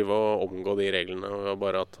kunne drive og omgå de reglene, og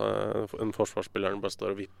bare at en forsvarsspilleren bare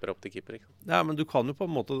står og vipper opp til keeper, ikke sant? Ja, men du kan jo på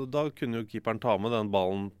en måte, da kunne jo keeperen ta med den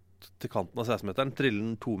ballen til kanten av 16-meteren, trille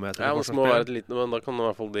den 2 meter. Ja, det må være et lite, men da kan det i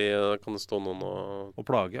hvert fall kan det stå noen og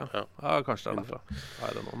plage, ja. Ja, kanskje det derfra.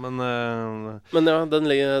 Nei, det nå. Men ja, den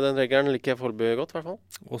regelen liker jeg foreløpig godt, i hvert fall.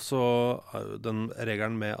 Og så den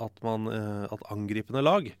regelen med at angripende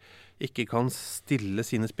lag ikke kan stille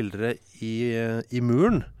sine spillere i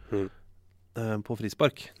muren på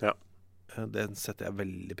frispark. Ja. Det setter jeg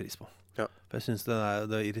veldig pris på. Ja. For jeg synes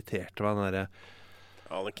det irriterte meg den der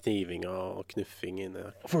den knivinga og knuffing inni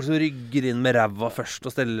der. Folk som rygger inn med ræva først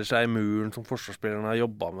og steller seg i muren som forsvarsspillerne har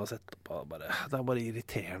jobbet med å sette på. Det er bare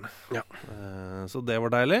irriterende. Ja. Så det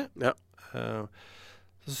var deilig. Ja.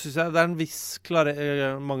 Så synes jeg det er en viss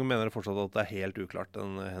mange mener fortsatt at det er helt uklart,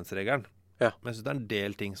 den hens-regelen. Ja. Men jeg synes det er en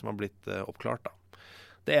del ting som har blitt oppklart da.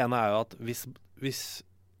 Det ene er jo at hvis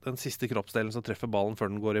den siste kroppsdelen som treffer ballen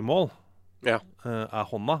før den går i mål, er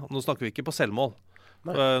hånda. Nå snakker vi ikke på selvmål.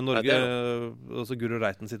 Norge, altså Guro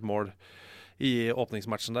Reiten sitt mål i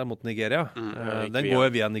åpningsmatchen der mot Nigeria, den går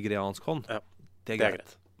via nigeriansk hånd. Ja. Det er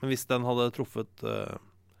greit. Men hvis den hadde truffet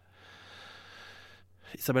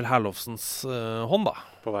Isabel Herlovsens hånd da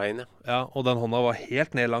på veien, ja, og den hånda var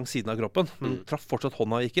helt ned langs siden av kroppen, men traff fortsatt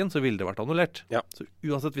hånda gikk inn, så ville det vært annullert. Ja. Så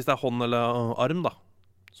uansett hvis det er hånd eller arm da,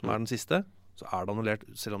 som er den siste, så er det annullert,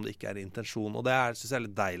 selv om det ikke er intensjon, og det synes jeg er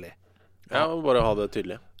litt deilig. Ja, bare ha det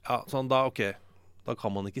tydelig. Ja, sånn da, da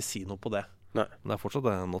kan man ikke si noe på det. Nei. Men det er fortsatt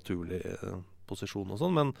en naturlig posisjon og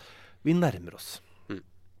sånn, men vi nærmer oss.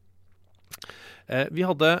 Vi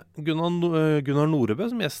hadde Gunnar Norebø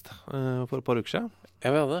som gjest for et par uker siden. Ja,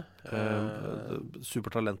 vi hadde.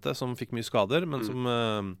 Supertalentet som fikk mye skader, men som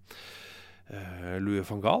Louis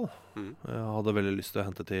van Gaal hadde veldig lyst til å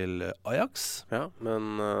hente til Ajax. Ja, men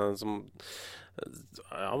som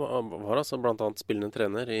var altså blant annet spillende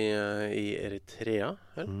trener i Eritrea,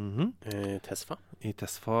 i Tesfa. I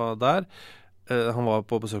Tesfa der. Han var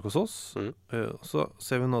på besøk hos oss. Så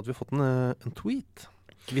ser vi nå at vi har fått en tweet.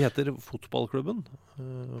 Vi heter Fotballklubben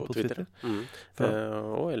på Twitter.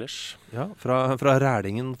 Og ellers. Ja, fra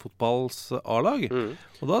Rælingen fotballs A-lag.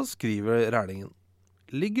 Og da skriver Rælingen: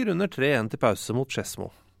 ligger under 3-1 til pause mot Skedsmo.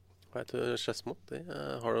 Hva heter Skedsmo?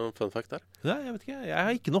 Har du noen fun fact der? Nei, jeg vet ikke. Jeg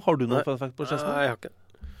har ikke noe. Har du noen fun fact på Skedsmo? Nei, jeg har ikke.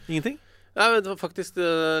 Ingenting? Nei, det var faktisk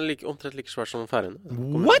omtrent like svært som Færøyene.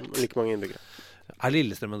 What? Like mange innbyggere. Er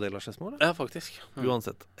Lillestrøm en del av Skedsmo, eller? Ja, faktisk.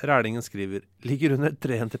 Uansett. Rælingen skriver: ligger under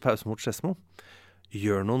 3-1 til pause mot Skedsmo.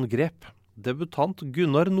 Gjør noen grep. Debutant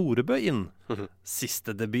Gunnar Norebø inn.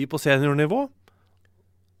 Siste debut på seniornivå.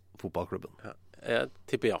 Fotballklubben. Ja, jeg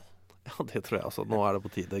tipper ja. Ja, det tror jeg altså. Nå er det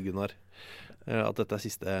på tide, Gunnar, at dette er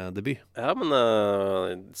siste debut. Ja, men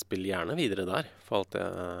spill gjerne videre der. For alt jeg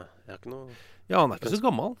har ikke noe... Ja, han er ikke så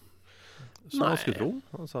gammel. Så man skulle tro.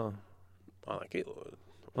 Altså. Han er ikke...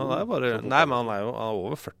 Han er bare... Nei, men han er jo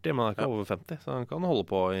over 40, men han er ikke over 50. Så han kan holde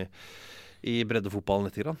på i breddefotballen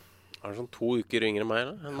litt grann. Er det sånn 2 uker yngre enn meg,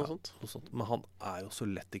 eller noe sånt? Noe sånt? Men han er jo så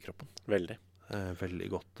lett i kroppen. Veldig. Veldig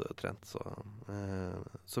godt trent, så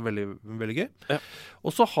veldig, veldig gøy. Ja.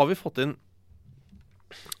 Og så har vi fått inn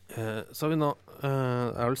så har vi nå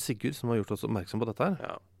er vel Sigurd som har gjort oss oppmerksom på dette her,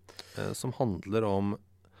 som handler om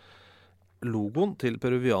logoen til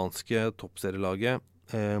peruvianske toppserielaget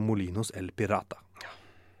Molinos El Pirata.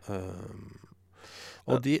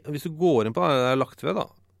 Og hvis du går inn på det, det er lagt ved da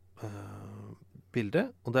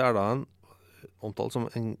bildet, og det er da omtalt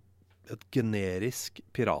som et generisk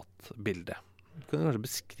piratbilde. Du kan kanskje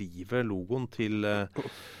beskrive logoen til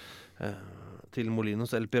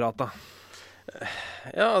Molinos El Pirata.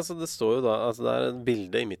 Ja, altså det står jo da, altså det er et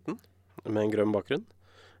bilde i midten med en grønn bakgrunn.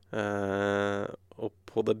 Og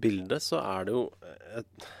på det bildet så er det jo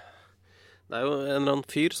det er jo en eller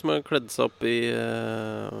annen fyr som har kledd seg opp i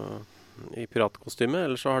piratkostyme,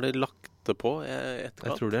 eller så har de lagt det på etterkant.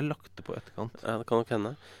 Jeg tror de har lagt det på etterkant. Ja, det kan nok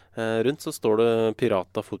hende. Rundt så står det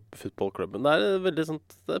Pirata fotballklubben. Det er veldig sånt,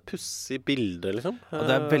 det er pussig bilde, liksom. Ja,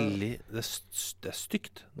 det er veldig, det er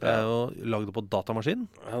stygt. Det er jo laget på datamaskin.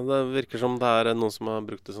 Ja, det virker som det er noen som har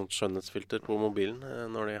brukt et sånt skjønnhetsfilter på mobilen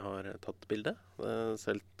når de har tatt bildet. Det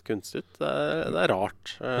ser litt kunstig ut. Det er rart.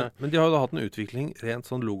 Men de har jo da hatt en utvikling rent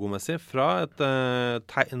sånn logomessig fra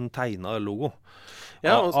en tegnet logo.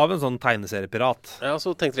 Ja, av en sånn tegneseriepirat. Ja,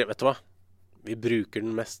 så tenkte de, vet du hva? vi bruker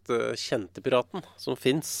den mest kjente piraten som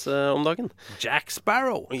finnes om dagen. Jack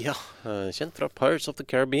Sparrow. Ja, kjent fra Pirates of the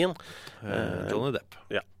Caribbean. Johnny Depp.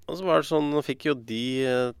 Ja. Og så var det sånn, fikk jo de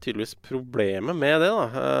tydeligvis problemer med det da,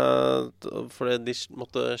 fordi de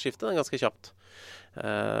måtte skifte den ganske kjapt.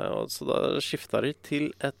 Og så da skiftet de til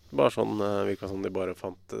bare sånn, virket som de bare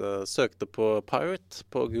søkte på Pirate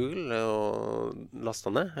på Google og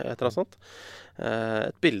lastet ned, et eller annet sånt.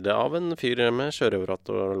 Et bilde av en fyr med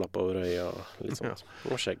sjørøverhatt og lapp over øya og litt sånt,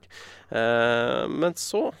 og skjegg. Men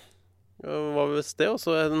så var vi ved sted, og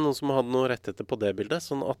så det noen som hadde noen rettigheter på det bildet,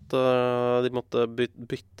 sånn at de måtte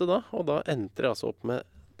bytte da, og da endte de altså opp med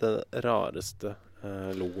den rareste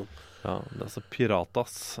logoen. Ja, det er altså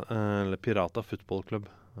Piratas, eller Pirata Football Club.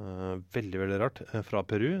 Veldig, veldig rart. Fra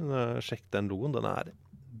Peru. Sjekk den logoen, den er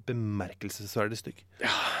bemerkelsesverdig stygg.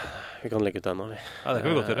 Ja, vi kan legge ut den nå. Ja, det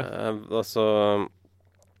kan vi godt gjøre. Altså,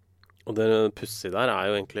 og det pussige der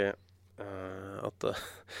er jo egentlig at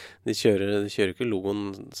de kjører ikke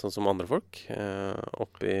logoen sånn som andre folk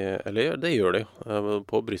eller det gjør de jo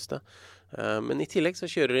på brystet, men i tillegg så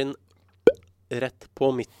kjører de inn rett på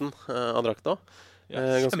midten av drakta,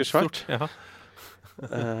 ganske svært,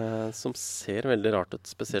 som ser veldig rart ut,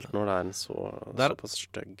 spesielt når det er en såpass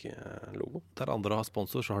stygg logo. Der andre har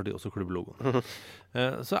sponsor, så har de også klubblogoen.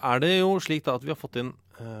 Så er det jo slik da at vi har fått inn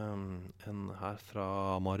en her fra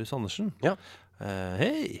Marius Andersen. Ja.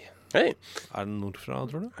 Hei! Hei. Er den nordfra,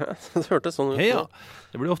 tror du? Det hørtes sånn ut. Hei, ja.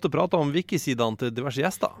 Det blir ofte pratet om wiki-sidene til diverse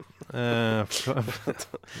gjester.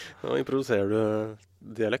 Nå improviserer du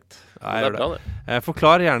dialekt. Det er bra, det. Jeg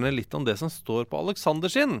forklarer gjerne litt om det som står på Alexander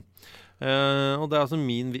sin. Og det er altså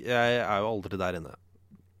jeg er jo aldri der inne.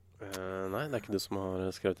 Nei, det er ikke du som har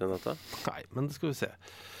skrevet inn dette. Nei, men det skal vi se.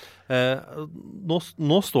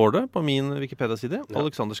 Nå står det på min Wikipedia-side,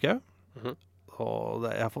 Alexander Schou. Og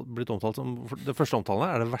jeg har blitt omtalt som det første omtalen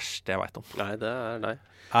er det verste jeg vet om. Nei, det er deg.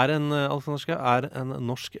 Alexander Schou er en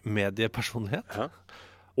norsk mediepersonlighet. Ja.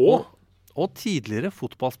 Og tidligere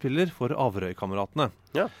fotballspiller for Averøy-kameratene.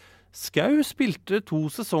 Ja. Schou spilte 2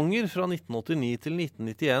 sesonger fra 1989 til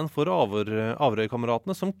 1991 for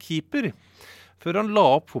Averøy-kameratene som keeper, før han la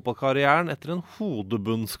opp fotballkarrieren etter en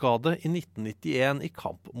hodebundskade i 1991 i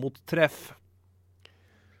kamp mot Treff.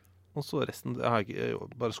 Og så resten, jeg har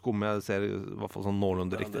ikke, bare skummer, jeg ser i hvert fall sånn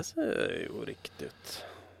noenlunde riktig. Ja, det ser jo riktig ut.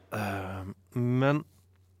 Men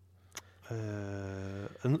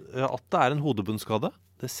at det er en hodebundskade,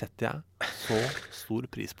 det setter jeg så stor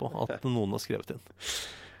pris på at noen har skrevet inn.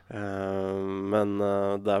 Men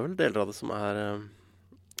det er vel deler av det som er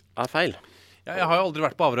feil. Ja, jeg har jo aldri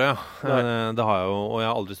vært på Averøy, det har jeg jo, og jeg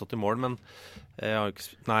har aldri stått i mål, men jeg har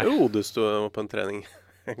ikke... Nei. Jo, du stod på en trening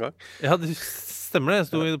en gang. Ja, det stemmer det. Jeg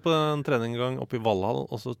stod på en trening en gang oppe i Valhall,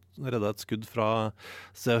 og så reddet jeg et skudd fra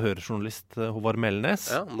Se og Hør-journalist Håvard Melnes.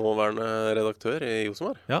 Ja, nåværende redaktør i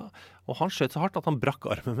Josemar. Ja, og han skjøt så hardt at han brakk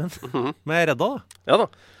armen min. Men jeg redda det. Ja da.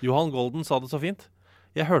 Johan Golden sa det så fint.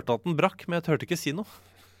 Jeg hørte at den brakk, men jeg hørte ikke si noe.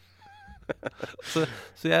 så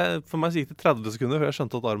for meg så gikk det 30 sekunder før jeg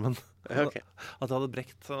skjønte at armen at jeg hadde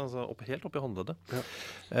brekt altså, helt opp i håndleddet. Ja.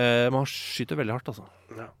 Men han skyter veldig hardt, altså.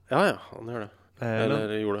 Ja, han gjør det.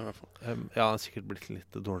 Eller gjorde det i hvert fall. Ja, han har sikkert blitt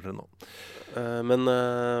litt dårligere nå. Men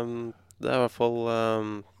det er i hvert fall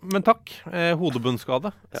Men takk, hodebundskade.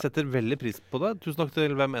 Setter veldig pris på det. Tusen takk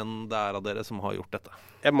til hvem enn det er av dere som har gjort dette.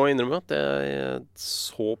 Jeg må innrømme at jeg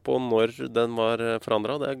så på når den var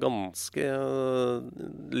forandret. Det er ganske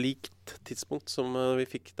likt tidspunkt som vi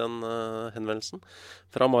fikk den henvendelsen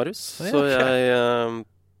fra Marius. Så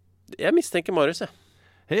jeg mistenker Marius, jeg.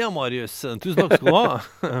 Hei, Marius. Tusen takk skal du ha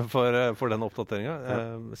for den oppdateringen.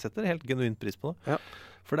 Jeg setter helt genuint pris på det. Ja.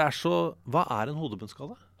 For det er så... Hva er en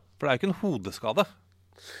hodebundskade? For det er jo ikke en hodeskade.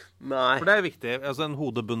 Nei. For det er viktig. Altså, en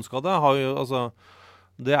hodebundskade har jo... Altså,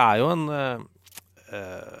 det er jo en...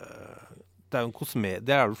 det er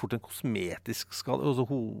jo fort en kosmetisk skade. Altså,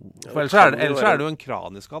 for ellers er det jo en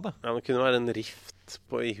kranieskade. Ja, det kunne være en rift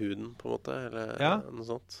i huden, på en måte. Eller noe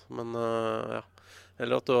sånt. Men, ja...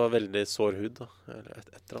 Eller at du har veldig sår hud, da. Eller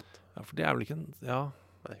et eller annet. Ja, for det er vel ikke en... Ja,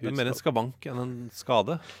 det er mer en skabank enn en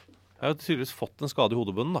skade. Jeg har jo tydeligvis fått en skade i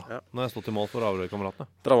hodebunnen, da. Ja. Når jeg har stått i mål for Averøy-kameratene.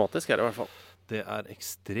 Dramatisk er det i hvert fall. Det er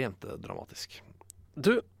ekstremt dramatisk.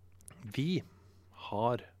 Du! Vi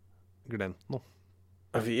har glemt noe.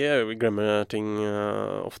 Vi glemmer ting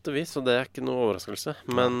ofte, så det er ikke noe overraskelse.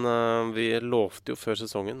 Men vi lovte jo før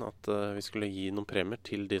sesongen at vi skulle gi noen premier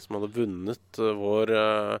til de som hadde vunnet vår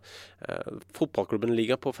fotballklubben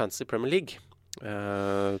Liga på Fantasy Premier League.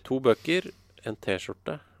 2 bøker, en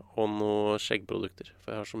t-skjorte og noen skjeggprodukter.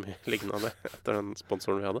 For jeg har så mye lignende av det etter den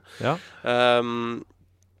sponsoren vi hadde. Ja.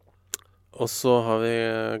 Og så har vi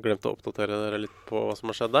glemt å oppdatere dere litt på hva som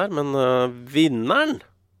har skjedd der. Men vinneren,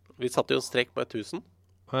 vi satte jo en strek på 1000.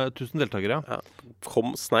 1000 deltakere, ja.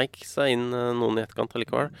 Sneik seg inn noen i etterkant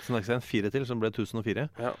allikevel. Sneik seg en 4 til, som ble 1004.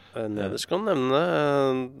 Ja, nederst kan du nevne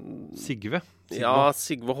Sigve. Ja,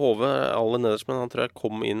 Sigve Hove aller nederst, men han tror jeg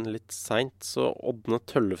kom inn litt sent. Så Ådne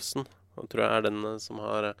Tøllefsen, han tror jeg er den som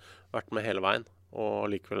har vært med hele veien og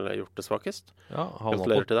likevel gjort det svakest. Ja,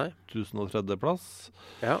 gratulerer til deg. 1003. plass.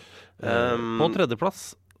 Ja. På 3.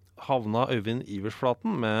 plass havna Øyvind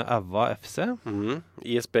Iversflaten med Aua FC.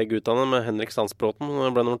 ISB-guttene med Henrik Sandsbråten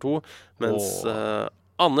ble nummer 2, mens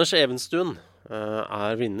Anders Evenstuen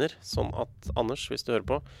er vinner. Sånn at Anders, hvis du hører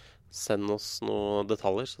på, send oss noen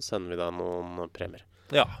detaljer, så sender vi deg noen premier.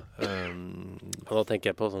 Ja. Og da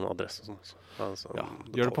tenker jeg på sånn adresse og sånn. Altså, ja,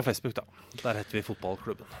 gjør det på Facebook da. Der heter vi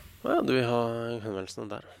Fotballklubben. Ja, du vil ha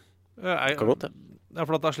henvendelsene der. Kan godt det. Ja,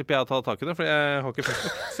 for da slipper jeg å ta tak i det, for jeg har ikke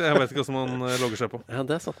Facebook, så jeg vet ikke hvordan man logger seg på. Ja,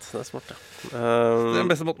 det er sant. Det er smart, ja. Det er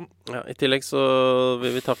den beste måten. Ja, i tillegg så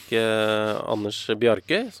vil vi takke Anders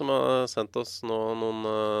Bjarkøy, som har sendt oss noen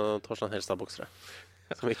Torstein Helstad-boksere.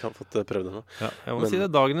 Som vi ikke har fått prøvd ennå. Ja, jeg må si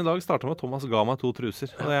det, dagen i dag startet med at Thomas ga meg 2 truser.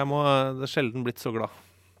 Og det er sjelden blitt så glad.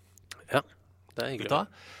 Ja, det er hyggelig.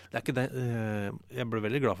 Det er ikke det. Jeg ble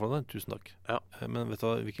veldig glad for det. Tusen takk. Ja. Men vet du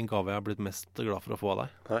hvilken gave jeg har blitt mest glad for å få av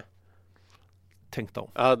deg? Nei. Tenk deg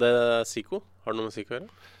om. Ja, det er Zico. Har du noe med Zico å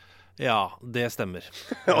gjøre? Ja, det stemmer.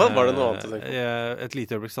 Ja, var det noe annet å tenke på? Et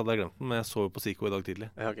lite øyeblikk så hadde jeg glemt den, men jeg så jo på Zico i dag tidlig.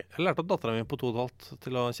 Ja, okay. Jeg lærte opp datteren min på 2,5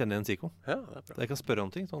 til å kjenne igjen Zico. Ja, det er bra. Jeg kan spørre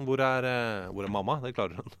om ting. Sånn, hvor er mamma? Det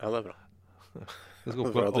klarer hun. Ja, det er bra. Det er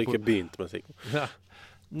bra at du ikke begynte med Zico. Ja.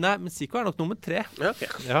 Nei, men Zico er nok nummer 3. Ja, ok.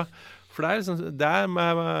 Ja. For det er, liksom, det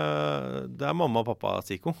er mamma og pappa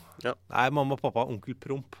Zico. Ja. Nei, mamma og pappa onkel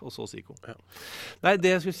Promp, og så Zico. Ja. Nei,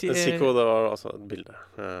 det jeg skulle si Zico, det var altså et bilde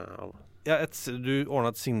av... Ja, du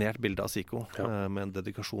ordnet et signert bilde av Zico med en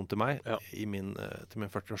dedikasjon til meg til min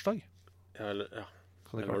 40-årsdag. Ja, eller, ja.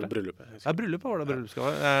 Kan det var det bryllupet? Ja, bryllupet var det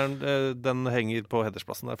bryllupsgave. Den henger på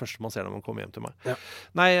hedersplassen. Det er det første man ser når man kommer hjem til meg. Ja.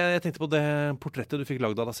 Nei, jeg tenkte på det portrettet du fikk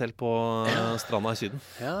lagd av deg selv på stranda i Syden.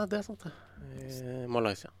 Ja, det er sant det. I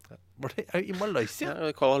Malaysia. Var det i Malaysia?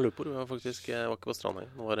 Ja, Kuala Lumpur. Jeg var ikke på stranda.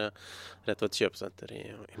 Nå var det rett ved et kjøpesenter i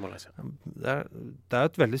Malaysia. Det er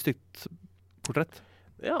et veldig stygt portrett.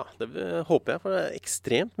 Ja, det håper jeg, for det er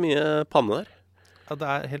ekstremt mye panne der. Ja, det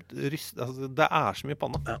er helt altså, det er så mye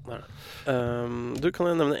panne. Ja, det er det. Du, kan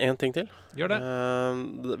jeg nevne en ting til? Gjør det.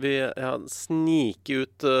 Vi sniker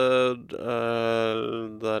ut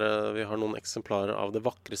der vi har noen eksemplarer av Det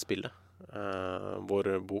vakre spillet. Vår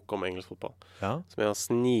bok om engelsk fotball. Ja. Som vi har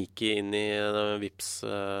sniket inn i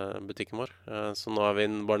Vipps-butikken vår. Så nå er vi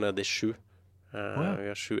bare nede i 7. Vi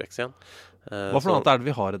har 7 X igjen. Hva for noe annet er det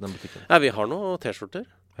vi har i den butikken? Ja, vi har noen T-skjorter.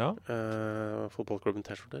 Ja. Fotballklubben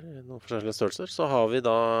T-skjorter i noen forskjellige størrelser. Så har vi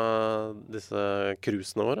da disse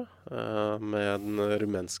krusene våre med den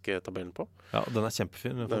rumenske tabellen på. Ja, den er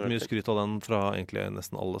kjempefin. Vi har fått mye skryt av den fra egentlig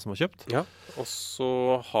nesten alle som har kjøpt. Ja, og så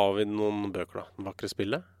har vi noen bøker da. Den vakre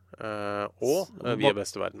spillet og Vi er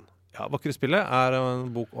best i verden. Ja, Vakre spillet er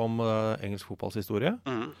en bok om engelsk fotballs historie.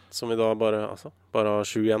 Som vi da bare har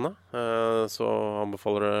 7 igjen da. Så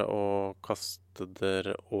anbefaler jeg å kaste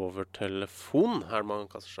dere over telefon. Her man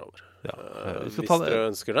kaster seg over. Ja, hvis dere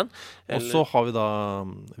ønsker den. Og så har vi da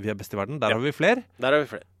Vi er best i verden. Der har vi flere. Der har vi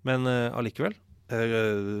flere. Men allikevel,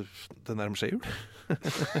 det nærmer seg jul.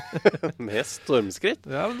 Med stormskritt.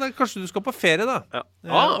 Ja, men kanskje du skal på ferie da. Ja.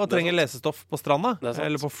 Og trenger lesestoff på stranda.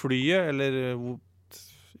 Eller på flyet, eller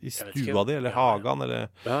i stua di, eller hagen, eller...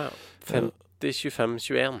 Ja.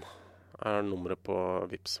 502521 er nummeret på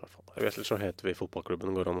Vipps, i hvert fall. Ellers så heter vi Fotballklubben,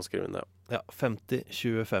 går an å skrive inn det. Ja,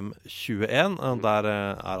 502521. Der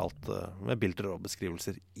er alt med bilder og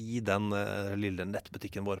beskrivelser i den lille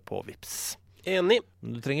nettbutikken vår på Vipps. Enig.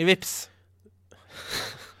 Men du trenger Vipps.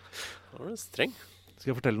 Da var det streng.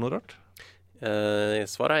 Skal jeg fortelle noe rart?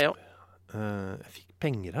 Svaret er ja. Jeg fikk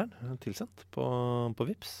penger her, tilsendt på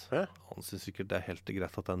Vipps. Ja. Han synes sikkert det er helt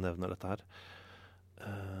greit at jeg nevner dette her.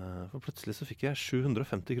 For plutselig så fikk jeg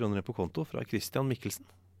 750 kroner på konto fra Christian Mikkelsen.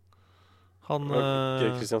 Han...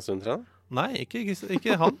 Christian Sundtrener? Nei,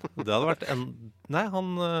 ikke han. Det hadde vært Nei, han...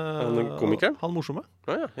 komikeren? Han morsomme.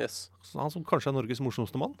 Ja, yes. Han som kanskje er Norges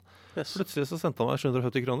morsomste mann. Yes. Plutselig så sendte han meg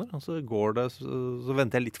 750 kroner, og så går det... Så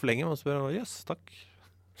venter jeg litt for lenge, og så spør jeg, yes, takk.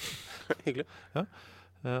 Hyggelig. Ja.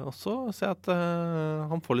 Og så ser jeg at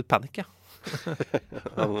han får litt panikk, ja.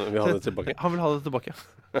 Han vil ha det tilbake? Han vil ha det tilbake.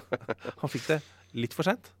 Han fikk det litt for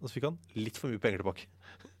sent, og så fikk han litt for mye penger tilbake.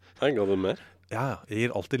 Han ga det mer? Ja, jeg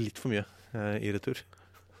gir alltid litt for mye i retur.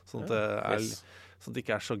 Sånn at, sånn at det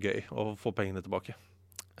ikke er så gøy å få pengene tilbake.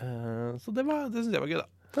 Så det synes jeg var gøy,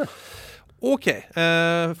 da. Ok,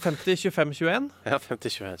 50-25-21. Ja,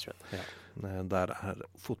 50-25-21. Ja, der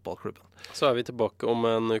fotballklubben. Så vi tilbake om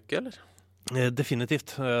en uke, eller?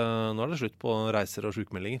 Definitivt. Nå det slutt på reiser og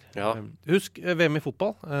sykemeldinger. Ja. Husk VM i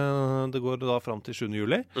fotball. Det går da frem til 7.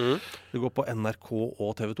 juli. Det går på NRK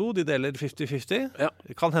og TV 2. De deler 50-50. Ja.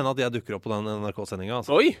 Det kan hende at jeg dukker opp på den NRK-sendingen.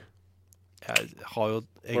 Altså. Oi! Jeg har jo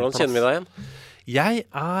Hvordan kjenner vi deg igjen? Jeg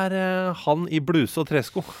han i bluse og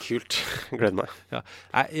tresko. Kult. Gleder meg. Ja.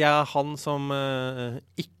 Jeg han som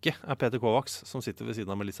ikke Peter Kovacs, som sitter ved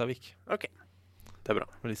siden av Melissa Wick. Ok, det bra.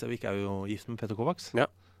 Melissa Wick jo gift med Peter Kovacs. Ja.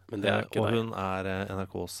 Men det ikke og deg. hun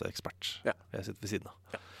NRKs ekspert. Ja. Jeg sitter ved siden av.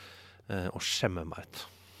 Ja. Og skjemmer meg ut.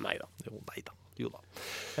 Neida. Jo da.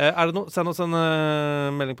 Det noe? Send oss en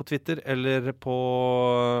melding på Twitter eller på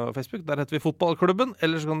Facebook. Der heter vi Fotballklubben.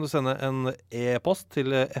 Eller så kan du sende en e-post til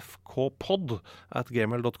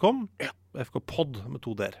fkpod@gmail.com. Ja. fkpod med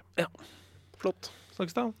 2 d-er. Ja. Flott.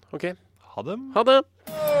 Snakkes da. Ok. Ha det. Ha det.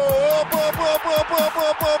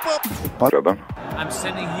 I'm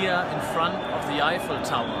standing here in front of the Eiffel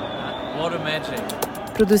Tower. What a magic.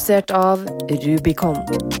 Produsert av Rubicon.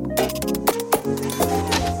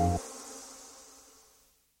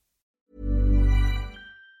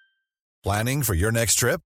 Planning for your next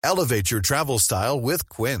trip? Elevate your travel style with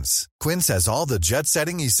Quince. Quince has all the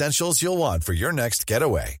jet-setting essentials you'll want for your next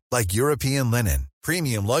getaway, like European linen,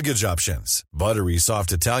 premium luggage options, buttery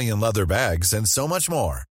soft Italian leather bags, and so much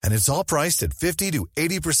more. And it's all priced at 50 to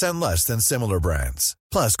 80% less than similar brands.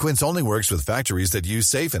 Plus, Quince only works with factories that use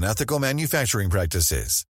safe and ethical manufacturing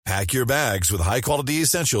practices. Pack your bags with high-quality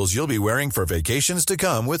essentials you'll be wearing for vacations to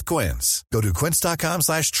come with Quince. Go to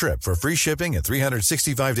quince.com/trip for free shipping and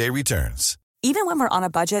 365-day returns. Even when we're on a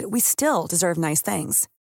budget, we still deserve nice things.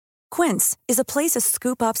 Quince is a place to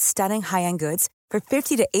scoop up stunning high-end goods for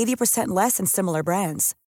 50 to 80% less than similar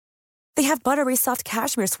brands. They have buttery soft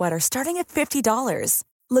cashmere sweaters starting at $50,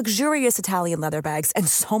 luxurious Italian leather bags, and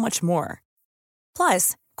so much more.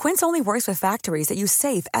 Plus, Quince only works with factories that use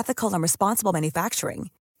safe, ethical, and responsible manufacturing.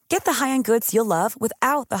 Get the high-end goods you'll love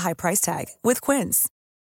without the high price tag with Quince.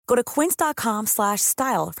 Go to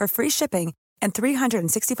quince.com/style for free shipping and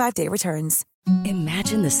 365-day returns.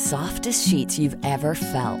 Imagine the softest sheets you've ever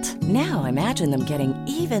felt. Now imagine them getting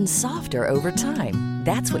even softer over time.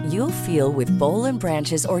 That's what you'll feel with Boll &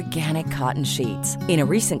 Branch's organic cotton sheets. In a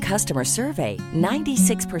recent customer survey,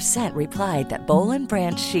 96% replied that Boll &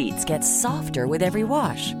 Branch sheets get softer with every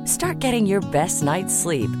wash. Start getting your best night's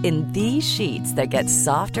sleep in these sheets that get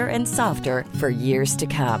softer and softer for years to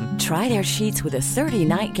come. Try their sheets with a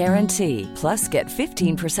 30-night guarantee. Plus, get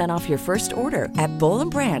 15% off your first order at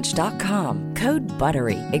bollandbranch.com. Code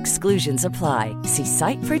BUTTERY. Exclusions apply. See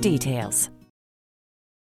site for details.